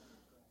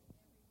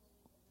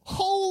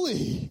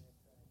 Holy!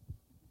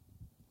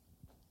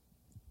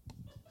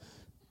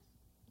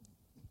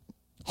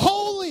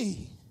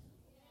 Holy!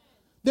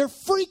 They're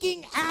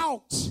freaking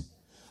out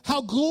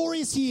how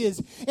glorious he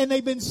is. And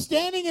they've been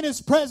standing in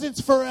his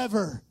presence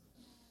forever.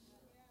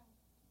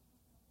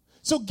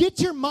 So get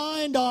your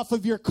mind off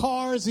of your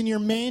cars and your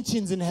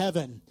mansions in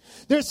heaven.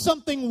 There's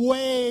something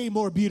way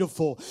more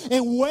beautiful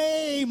and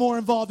way more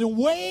involved and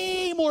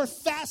way more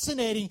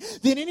fascinating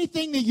than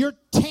anything that your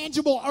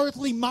tangible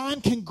earthly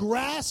mind can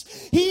grasp.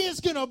 He is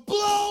going to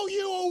blow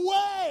you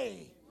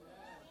away.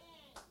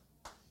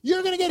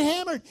 You're going to get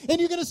hammered and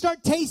you're going to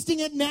start tasting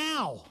it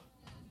now.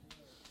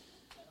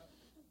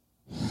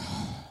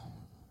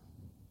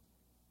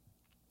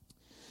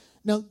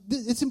 Now,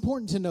 it's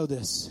important to know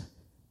this.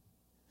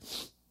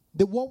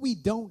 That what we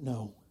don't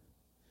know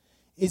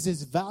is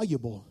as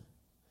valuable,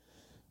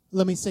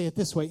 let me say it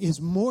this way,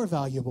 is more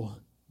valuable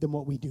than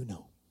what we do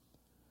know.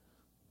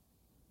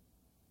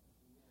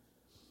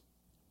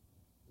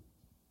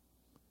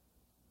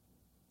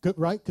 Good,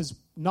 right? Because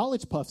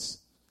knowledge puffs.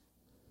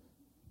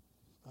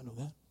 I know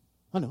that.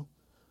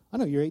 I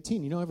know you're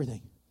 18. You know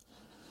everything.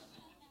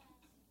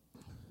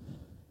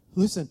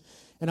 Listen,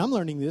 and I'm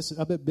learning this.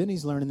 I bet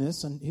Benny's learning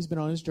this, and he's been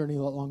on his journey a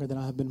lot longer than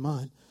I have been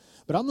mine.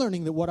 But I'm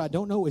learning that what I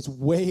don't know is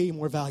way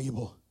more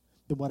valuable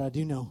than what I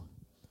do know.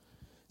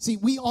 See,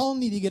 we all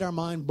need to get our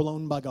mind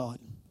blown by God.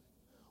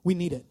 We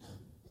need it.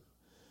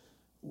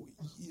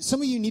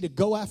 Some of you need to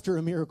go after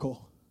a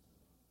miracle.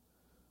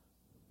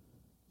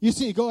 You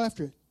see, go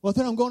after it. Well,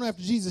 then I'm going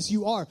after Jesus.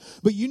 You are.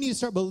 But you need to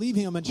start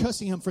believing him and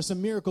trusting him for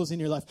some miracles in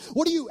your life.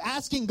 What are you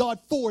asking God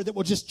for that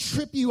will just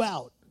trip you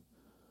out?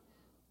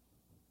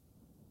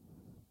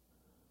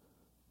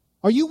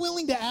 Are you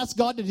willing to ask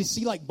God to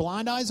see like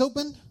blind eyes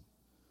open?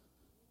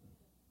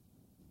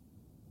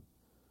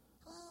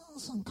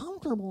 It's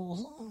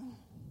uncomfortable.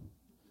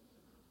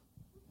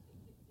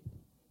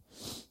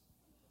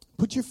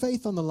 Put your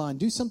faith on the line.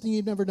 Do something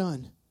you've never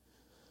done.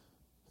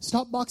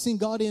 Stop boxing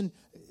God in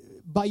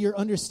by your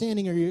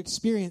understanding or your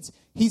experience.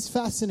 He's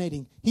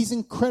fascinating. He's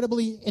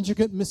incredibly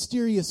intricate,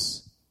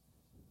 mysterious.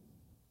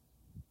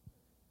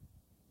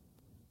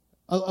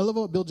 I love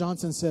what Bill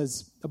Johnson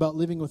says about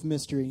living with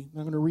mystery.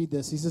 I'm going to read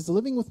this. He says,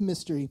 living with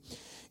mystery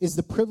is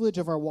the privilege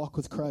of our walk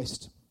with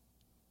Christ.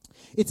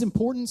 Its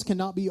importance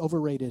cannot be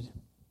overrated.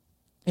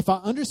 If I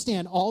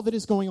understand all that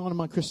is going on in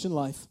my Christian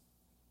life,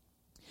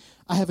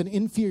 I have an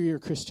inferior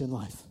Christian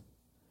life.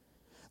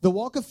 The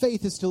walk of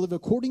faith is to live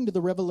according to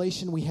the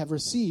revelation we have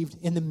received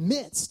in the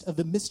midst of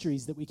the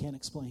mysteries that we can't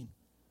explain.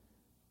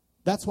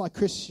 That's why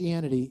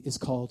Christianity is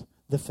called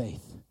the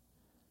faith.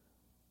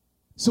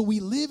 So we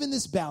live in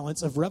this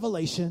balance of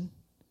revelation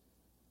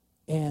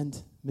and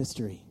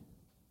mystery.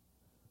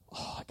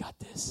 Oh, I got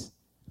this.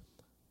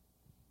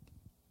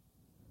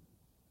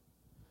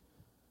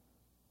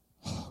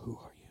 Oh, who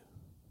are you?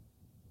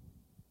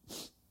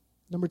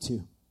 Number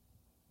 2,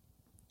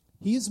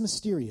 he is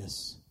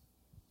mysterious.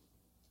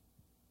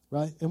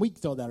 Right? And we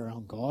throw that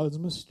around. God's a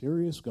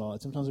mysterious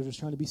God. Sometimes they're just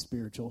trying to be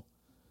spiritual.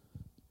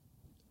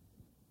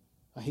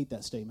 I hate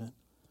that statement.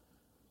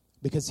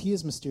 Because he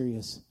is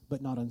mysterious,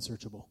 but not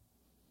unsearchable.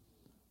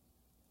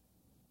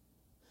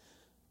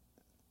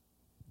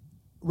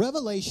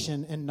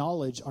 Revelation and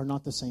knowledge are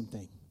not the same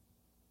thing.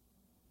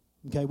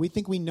 Okay? We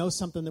think we know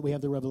something that we have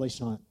the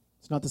revelation on it.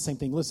 It's not the same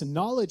thing. Listen,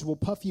 knowledge will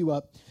puff you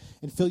up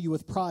and fill you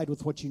with pride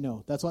with what you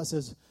know. That's why it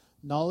says,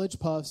 knowledge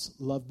puffs,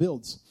 love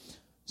builds.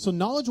 So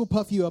knowledge will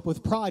puff you up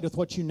with pride with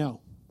what you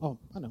know. Oh,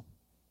 I know.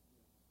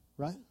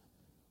 Right?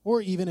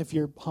 Or even if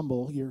you're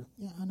humble,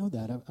 I know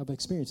that. I've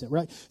experienced it,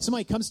 right?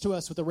 Somebody comes to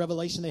us with a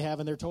revelation they have,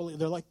 and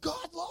they're like,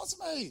 God loves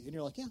me. And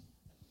you're like, yeah,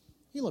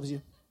 he loves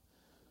you.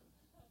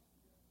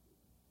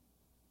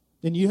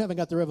 And you haven't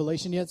got the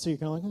revelation yet, so you're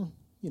kind of like,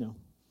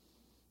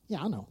 yeah,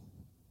 I know.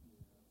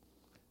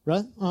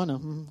 Right? Oh,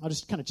 no. I'll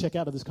just kind of check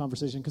out of this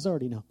conversation because I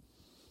already know.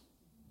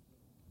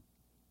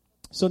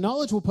 So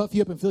knowledge will puff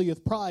you up and fill you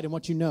with pride in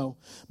what you know,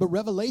 but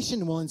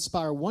revelation will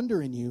inspire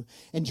wonder in you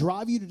and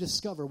drive you to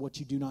discover what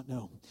you do not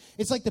know.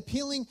 It's like the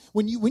peeling,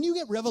 when you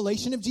get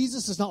revelation of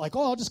Jesus, it's not like,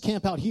 oh, I'll just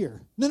camp out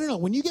here. No.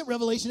 When you get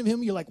revelation of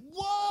him, you're like,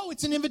 whoa,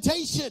 it's an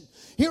invitation.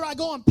 Here I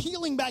go, I'm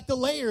peeling back the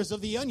layers of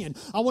the onion.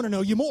 I want to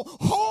know you more.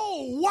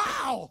 Oh,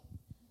 wow.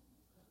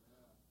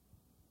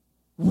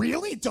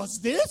 Really? It does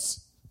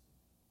this?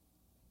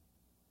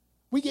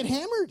 We get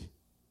hammered.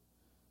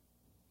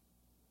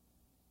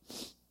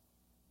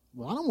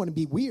 Well, I don't want to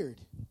be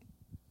weird.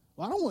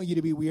 Well, I don't want you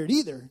to be weird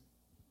either.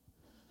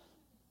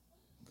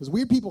 Because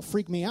weird people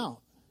freak me out.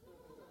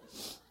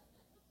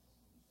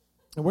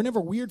 And we're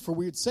never weird for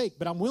weird's sake,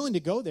 but I'm willing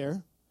to go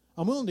there.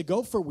 I'm willing to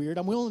go for weird.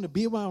 I'm willing to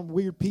be around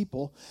weird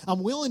people.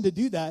 I'm willing to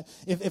do that.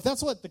 If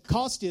that's what the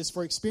cost is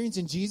for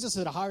experiencing Jesus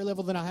at a higher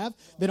level than I have,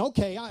 then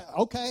okay.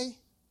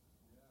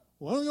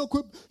 Well, I don't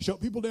quit,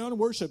 shut people down and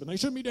worship, and they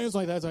shouldn't be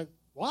dancing like that. It's like,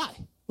 why?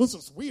 This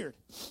is weird.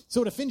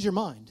 So it offends your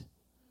mind.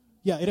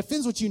 Yeah, it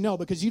offends what you know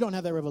because you don't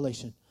have that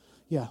revelation.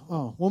 Yeah,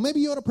 oh. Well,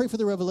 maybe you ought to pray for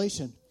the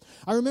revelation.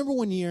 I remember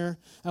one year,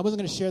 I wasn't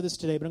going to share this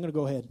today, but I'm going to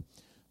go ahead.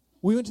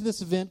 We went to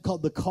this event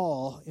called The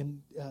Call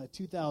in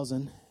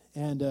 2000,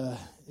 and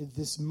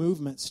this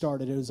movement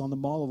started. It was on the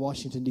Mall of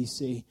Washington,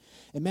 D.C.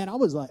 And, man,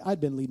 I'd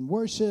been leading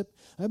worship.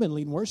 I've been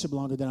leading worship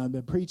longer than I've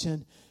been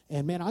preaching.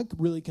 And, man, I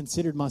really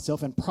considered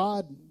myself and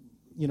kind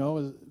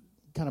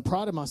of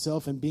prided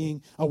myself in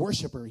being a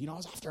worshiper. I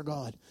was after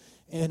God.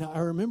 And I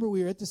remember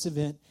we were at this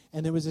event,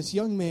 and there was this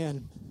young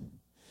man,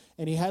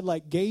 and he had,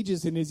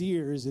 gauges in his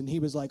ears, and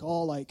he was,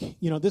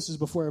 this was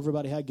before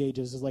everybody had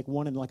gauges. It was,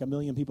 1 in, 1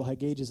 million people had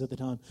gauges at the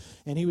time.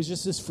 And he was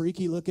just this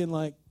freaky-looking,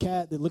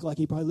 cat that looked like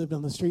he probably lived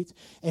on the streets.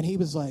 And he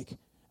was,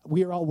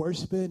 we were all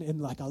worshiping,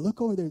 and, I look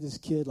over there, this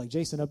kid,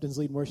 Jason Upton's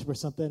leading worship or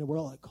something, and we're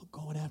all,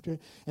 going after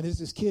it. And there's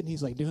this kid, and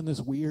he's, doing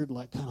this weird,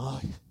 kind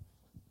of,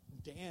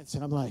 dance.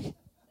 And I'm like... And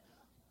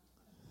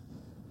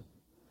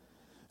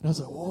I was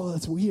like, whoa,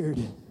 that's weird.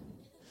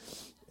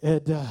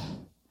 And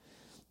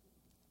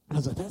I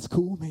was like, that's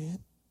cool, man.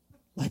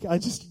 I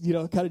just,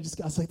 I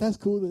was like, that's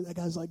cool that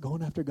guy's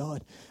going after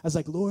God. I was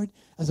like, Lord,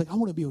 I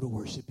want to be able to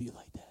worship you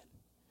like that.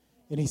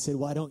 And he said,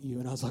 why don't you?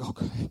 And I was like,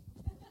 okay.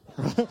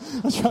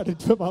 I tried to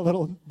put my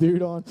little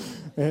dude on.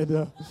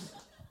 And,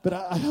 but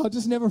I'll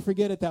just never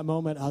forget at that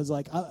moment. I was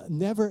like,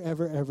 never,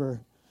 ever,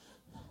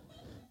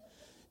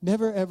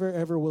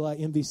 ever will I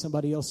envy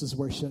somebody else's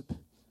worship.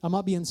 I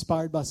might be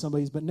inspired by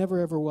somebody's, but never,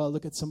 ever will I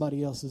look at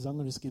somebody else's. I'm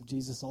going to just give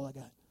Jesus all I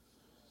got.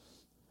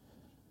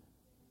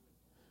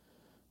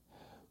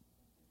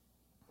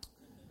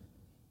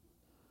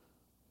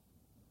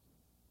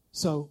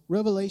 So,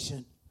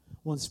 revelation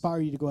will inspire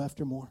you to go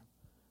after more.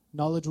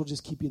 Knowledge will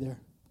just keep you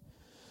there.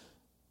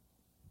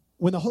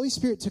 When the Holy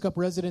Spirit took up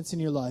residence in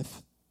your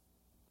life,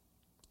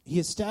 he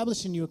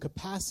established in you a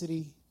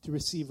capacity to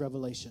receive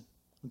revelation.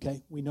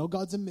 Okay? We know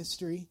God's a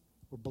mystery.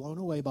 We're blown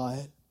away by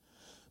it.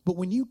 But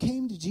when you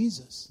came to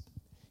Jesus,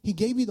 he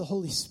gave you the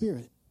Holy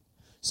Spirit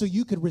so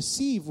you could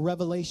receive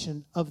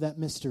revelation of that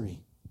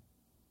mystery.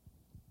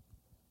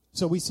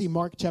 So we see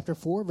Mark chapter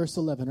 4, verse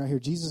 11 right here.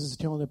 Jesus is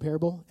telling a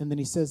parable, and then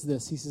he says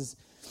this. He says,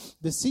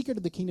 the secret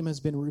of the kingdom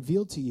has been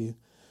revealed to you,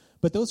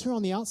 but those who are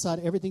on the outside,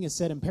 everything is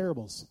said in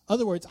parables. In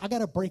other words, I got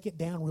to break it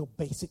down real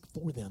basic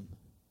for them.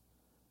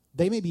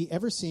 They may be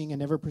ever seeing and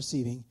never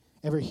perceiving,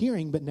 ever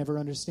hearing but never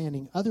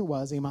understanding.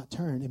 Otherwise, they might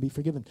turn and be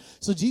forgiven.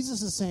 So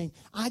Jesus is saying,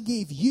 I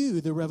gave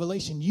you the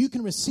revelation. You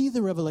can receive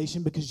the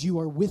revelation because you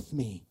are with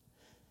me.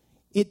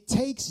 It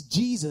takes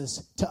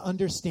Jesus to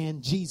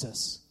understand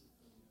Jesus.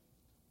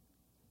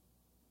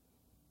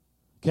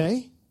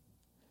 Okay?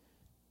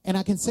 And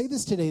I can say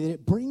this today, that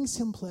it brings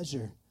him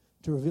pleasure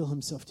to reveal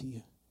himself to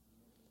you.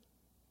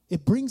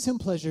 It brings him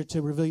pleasure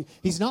to reveal you.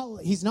 He's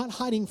not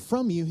hiding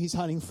from you, he's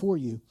hiding for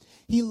you.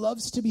 He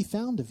loves to be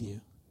found of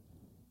you.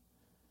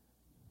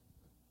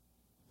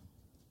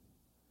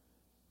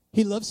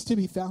 He loves to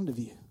be found of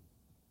you.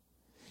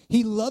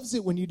 He loves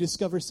it when you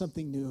discover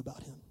something new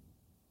about him.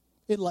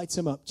 It lights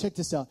him up. Check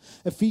this out.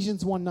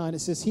 Ephesians 1:9, it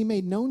says, he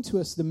made known to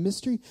us the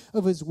mystery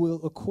of his will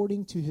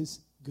according to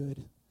his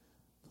good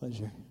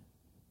pleasure.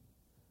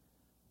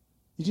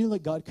 Did you know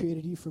that God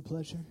created you for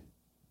pleasure?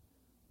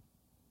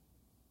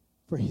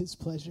 For his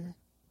pleasure?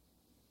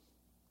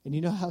 And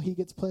you know how he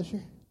gets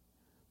pleasure?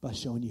 By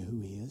showing you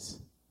who he is.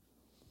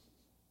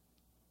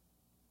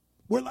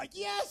 We're like,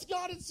 yes,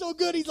 God, it's so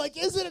good. He's like,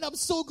 isn't it? I'm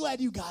so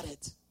glad you got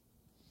it.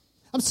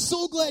 I'm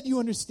so glad you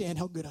understand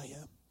how good I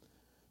am.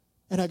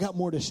 And I got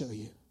more to show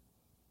you.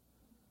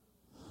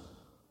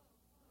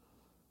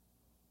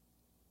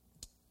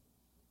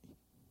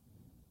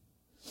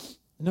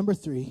 Number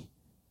 3,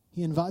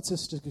 he invites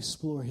us to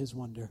explore his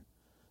wonder.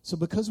 So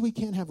because we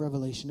can't have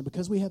revelation, and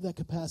because we have that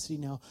capacity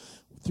now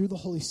through the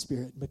Holy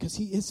Spirit, because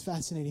he is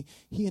fascinating,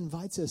 he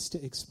invites us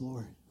to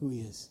explore who he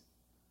is.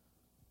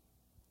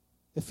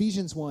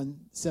 Ephesians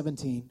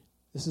 1:17.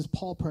 This is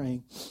Paul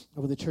praying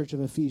over the church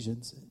of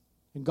Ephesians.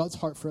 And God's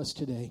heart for us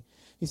today.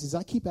 He says,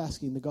 I keep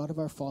asking the God of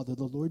our Father,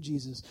 the Lord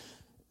Jesus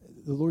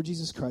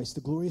Christ,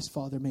 the glorious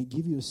Father, may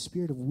give you a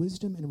spirit of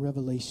wisdom and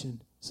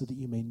revelation so that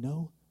you may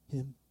know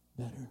him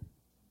better.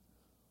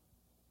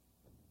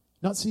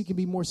 Not so you can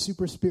be more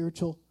super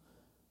spiritual.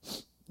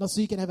 Not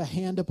so you can have a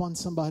hand up on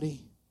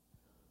somebody.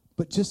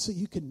 But just so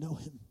you can know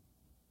him.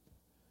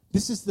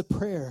 This is the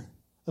prayer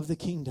of the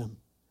kingdom.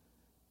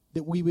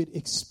 That we would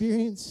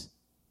experience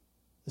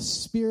the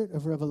spirit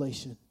of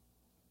revelation.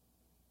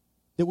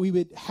 That we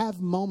would have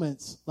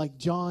moments like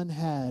John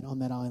had on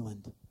that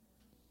island.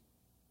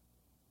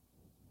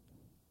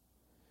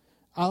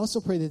 I also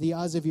pray that the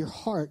eyes of your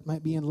heart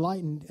might be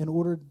enlightened in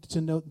order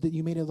to know that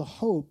you may know the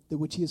hope that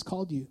which he has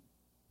called you,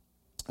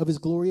 of his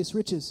glorious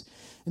riches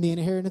and the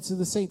inheritance of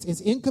the saints.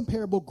 It's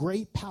incomparable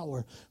great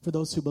power for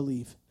those who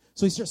believe.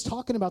 So he starts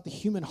talking about the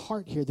human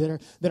heart here, that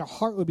our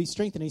heart would be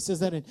strengthened. He says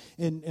that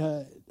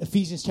in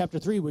Ephesians chapter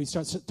 3, where he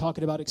starts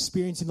talking about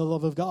experiencing the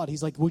love of God.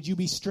 He's like, would you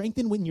be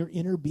strengthened in your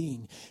inner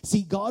being?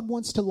 See, God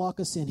wants to lock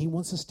us in. He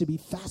wants us to be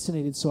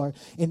fascinated. So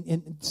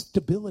and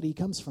stability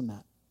comes from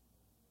that.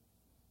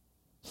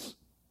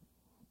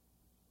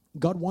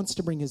 God wants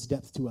to bring his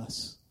depth to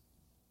us.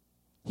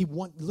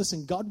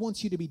 Listen, God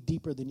wants you to be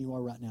deeper than you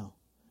are right now.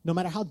 No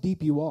matter how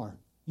deep you are.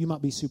 You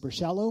might be super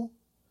shallow,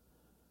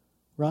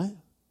 right?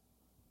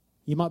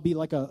 You might be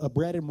like a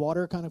bread and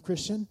water kind of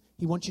Christian.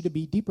 He wants you to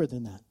be deeper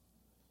than that.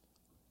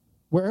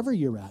 Wherever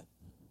you're at.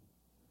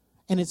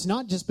 And it's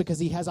not just because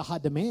he has a high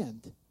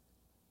demand.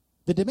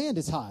 The demand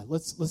is high.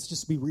 Let's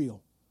just be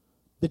real.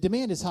 The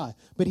demand is high.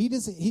 But he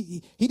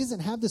doesn't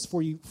have this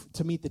for you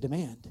to meet the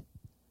demand.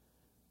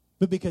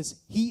 But because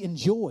he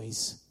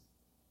enjoys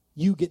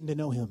you getting to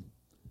know him.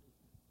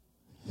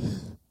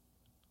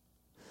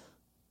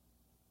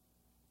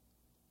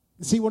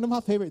 See, one of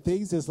my favorite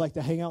things is like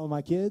to hang out with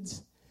my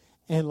kids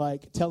and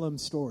like tell them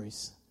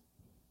stories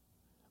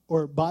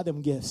or buy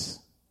them gifts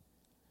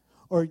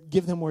or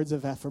give them words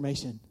of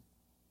affirmation.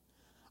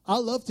 I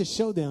love to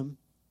show them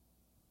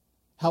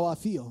how I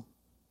feel.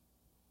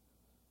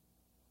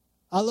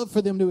 I love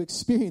for them to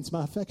experience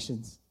my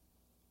affections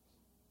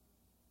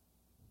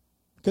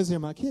because they're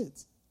my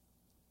kids.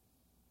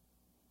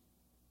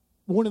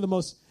 One of the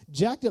most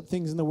jacked up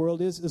things in the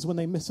world is when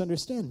they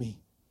misunderstand me.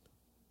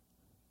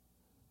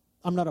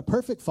 I'm not a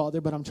perfect father,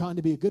 but I'm trying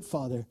to be a good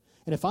father.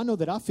 And if I know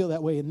that I feel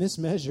that way in this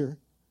measure,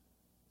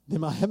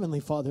 then my heavenly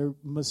Father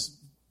must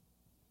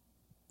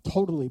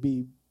totally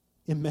be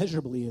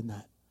immeasurably in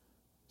that.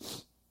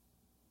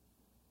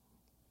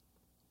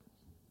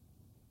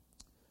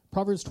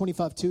 Proverbs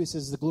 25:2, it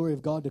says, the glory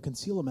of God to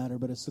conceal a matter,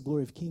 but it's the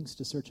glory of kings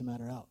to search a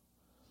matter out.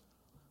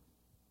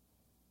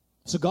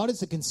 So God is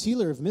the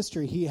concealer of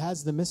mystery. He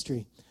has the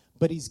mystery.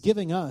 But he's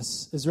giving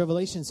us, as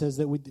Revelation says,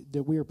 that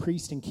we are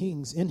priests and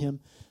kings in him,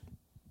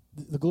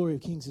 the glory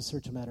of kings to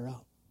search a matter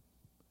out.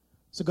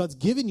 So God's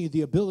given you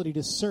the ability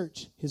to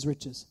search his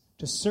riches,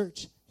 to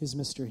search his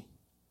mystery,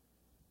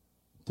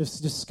 to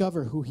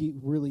discover who he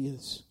really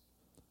is.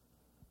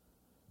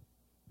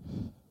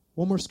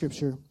 One more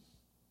scripture.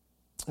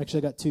 Actually,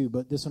 I got two,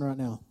 but this one right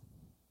now.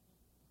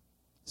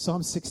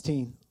 Psalm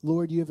 16.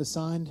 Lord, you have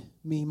assigned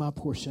me my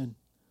portion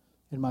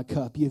and my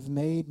cup. You have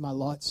made my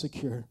lot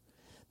secure.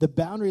 The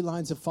boundary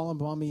lines have fallen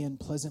upon me in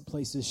pleasant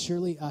places.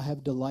 Surely I have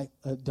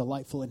a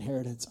delightful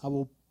inheritance. I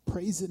will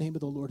praise the name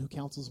of the Lord who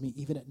counsels me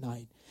even at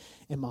night,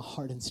 and my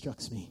heart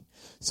instructs me.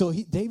 So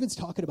David's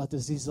talking about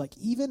this. He's like,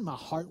 even my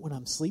heart when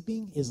I'm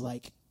sleeping is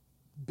like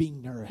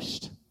being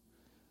nourished.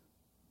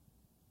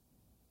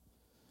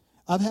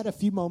 I've had a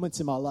few moments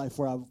in my life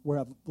where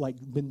I've like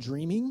been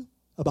dreaming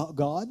about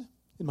God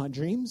in my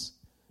dreams.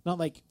 Not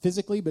like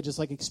physically, but just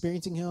like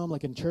experiencing him,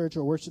 like in church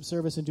or worship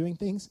service and doing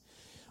things.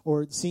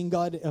 Or seeing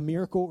God, a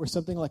miracle or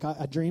something. Like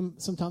I dream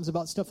sometimes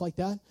about stuff like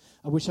that.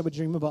 I wish I would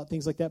dream about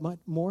things like that much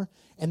more.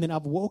 And then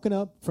I've woken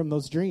up from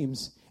those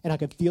dreams and I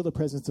can feel the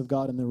presence of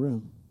God in the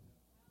room.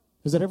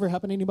 Does that ever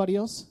happen to anybody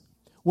else?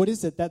 What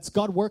is it? That's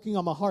God working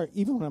on my heart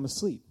even when I'm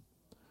asleep.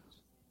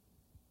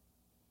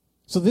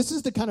 So this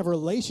is the kind of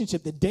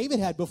relationship that David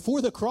had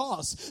before the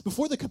cross,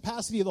 before the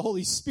capacity of the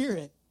Holy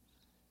Spirit.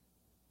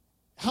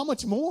 How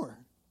much more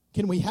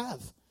can we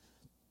have?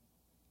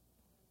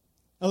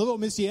 I love what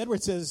Missy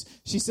Edwards says.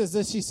 She says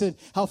this. She said,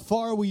 how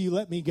far will you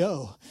let me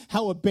go?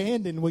 How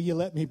abandoned will you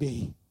let me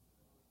be?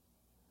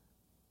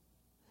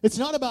 It's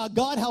not about,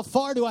 God, how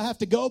far do I have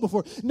to go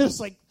before? No, it's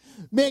like,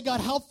 man,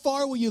 God, how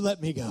far will you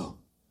let me go?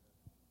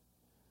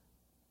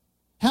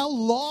 How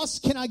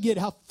lost can I get?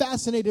 How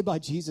fascinated by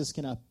Jesus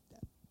can I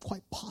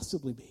quite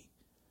possibly be?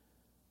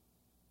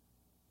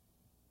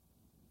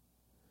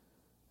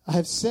 I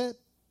have set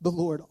the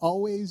Lord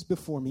always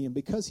before me, and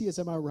because he is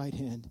at my right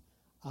hand,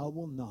 I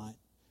will not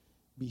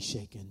be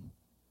shaken.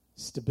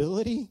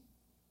 Stability,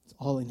 it's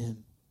all in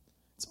him.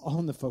 It's all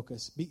in the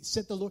focus.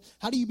 Set the Lord.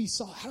 How do you be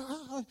solid?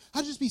 How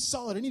to just be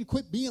solid? I need to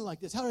quit being like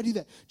this. How do I do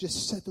that?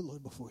 Just set the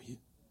Lord before you.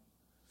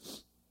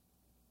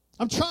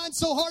 I'm trying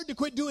so hard to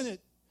quit doing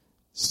it.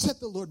 Set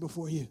the Lord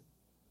before you.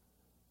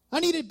 I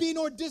need to be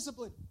more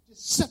disciplined.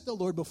 Just set the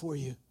Lord before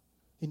you,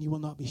 and you will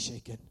not be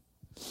shaken.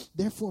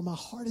 Therefore, my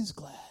heart is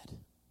glad,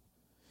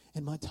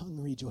 and my tongue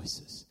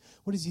rejoices.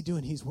 What is he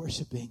doing? He's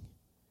worshiping.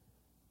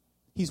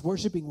 He's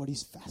worshiping what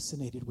he's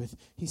fascinated with.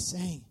 He's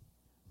saying,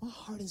 my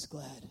heart is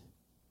glad.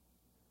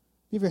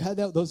 You ever had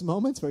those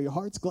moments where your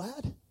heart's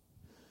glad?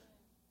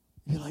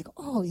 You're like,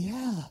 oh,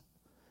 yeah.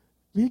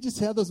 You just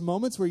had those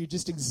moments where you're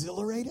just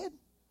exhilarated?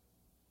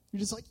 You're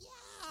just like, yeah.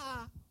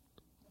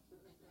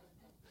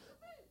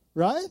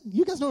 Right?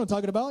 You guys know what I'm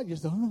talking about. You're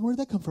just, oh, where did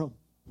that come from?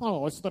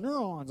 Oh, it's the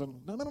neurons.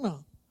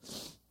 No.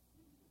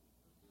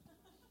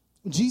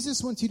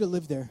 Jesus wants you to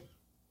live there.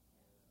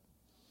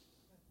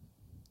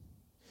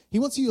 He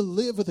wants you to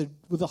live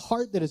with a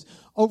heart that is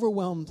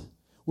overwhelmed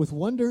with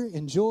wonder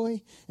and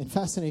joy and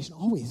fascination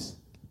always.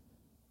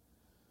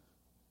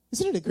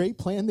 Isn't it a great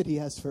plan that he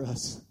has for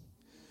us?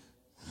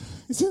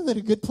 Isn't that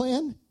a good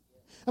plan?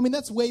 I mean,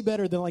 that's way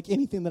better than like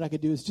anything that I could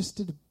do is just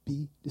to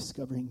be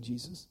discovering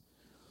Jesus.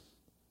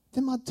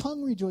 Then my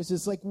tongue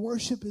rejoices. Like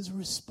worship is a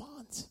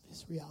response of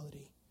his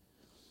reality.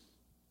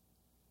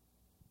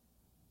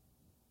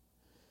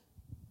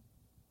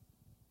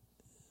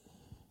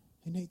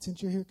 Hey, Nate,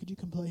 since you're here, could you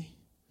come play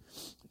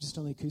just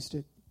on the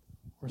acoustic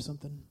or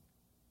something?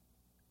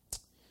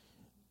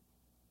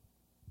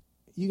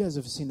 You guys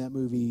have seen that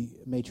movie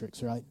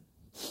Matrix, right?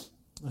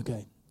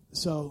 Okay.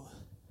 So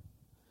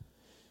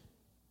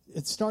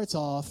it starts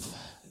off,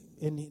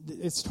 and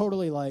it's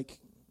totally like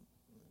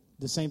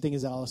the same thing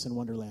as Alice in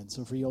Wonderland.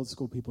 So for you old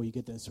school people, you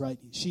get this, right?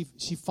 She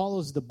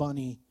follows the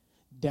bunny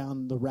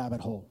down the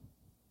rabbit hole,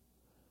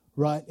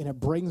 right? And it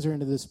brings her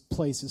into this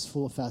place that's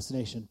full of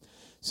fascination.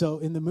 So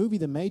in the movie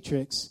The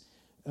Matrix,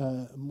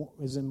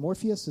 is it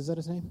Morpheus? Is that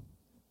his name?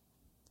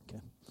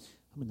 Okay.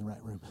 I'm in the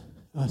right room.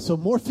 So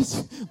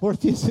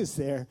Morpheus is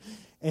there,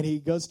 and he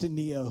goes to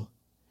Neo,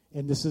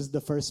 and this is the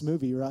first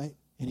movie, right?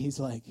 And he's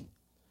like,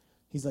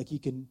 you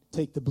can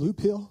take the blue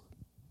pill,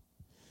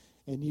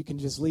 and you can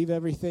just leave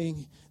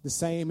everything the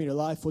same, and your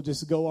life will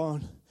just go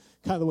on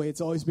kind of the way it's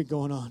always been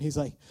going on. He's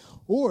like,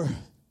 or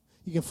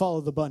you can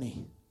follow the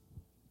bunny,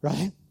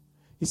 right?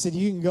 He said,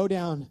 you can go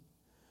down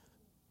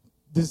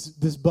this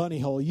bunny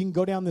hole. You can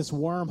go down this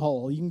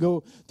wormhole. You can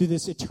go through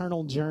this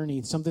eternal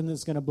journey, something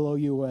that's going to blow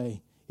you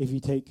away if you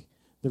take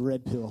the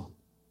red pill.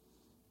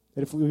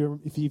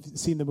 And if you've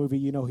seen the movie,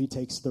 you know he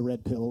takes the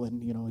red pill,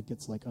 and you know it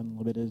gets like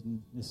unlimited,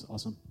 and it's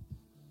awesome.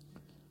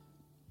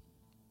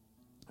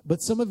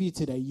 But some of you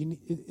today,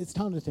 it's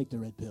time to take the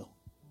red pill.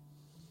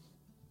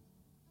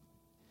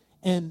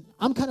 And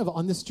I'm kind of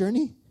on this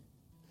journey,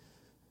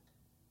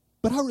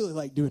 but I really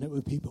like doing it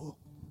with people.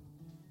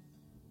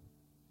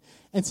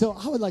 And so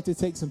I would like to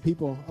take some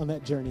people on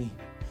that journey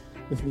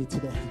with me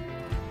today.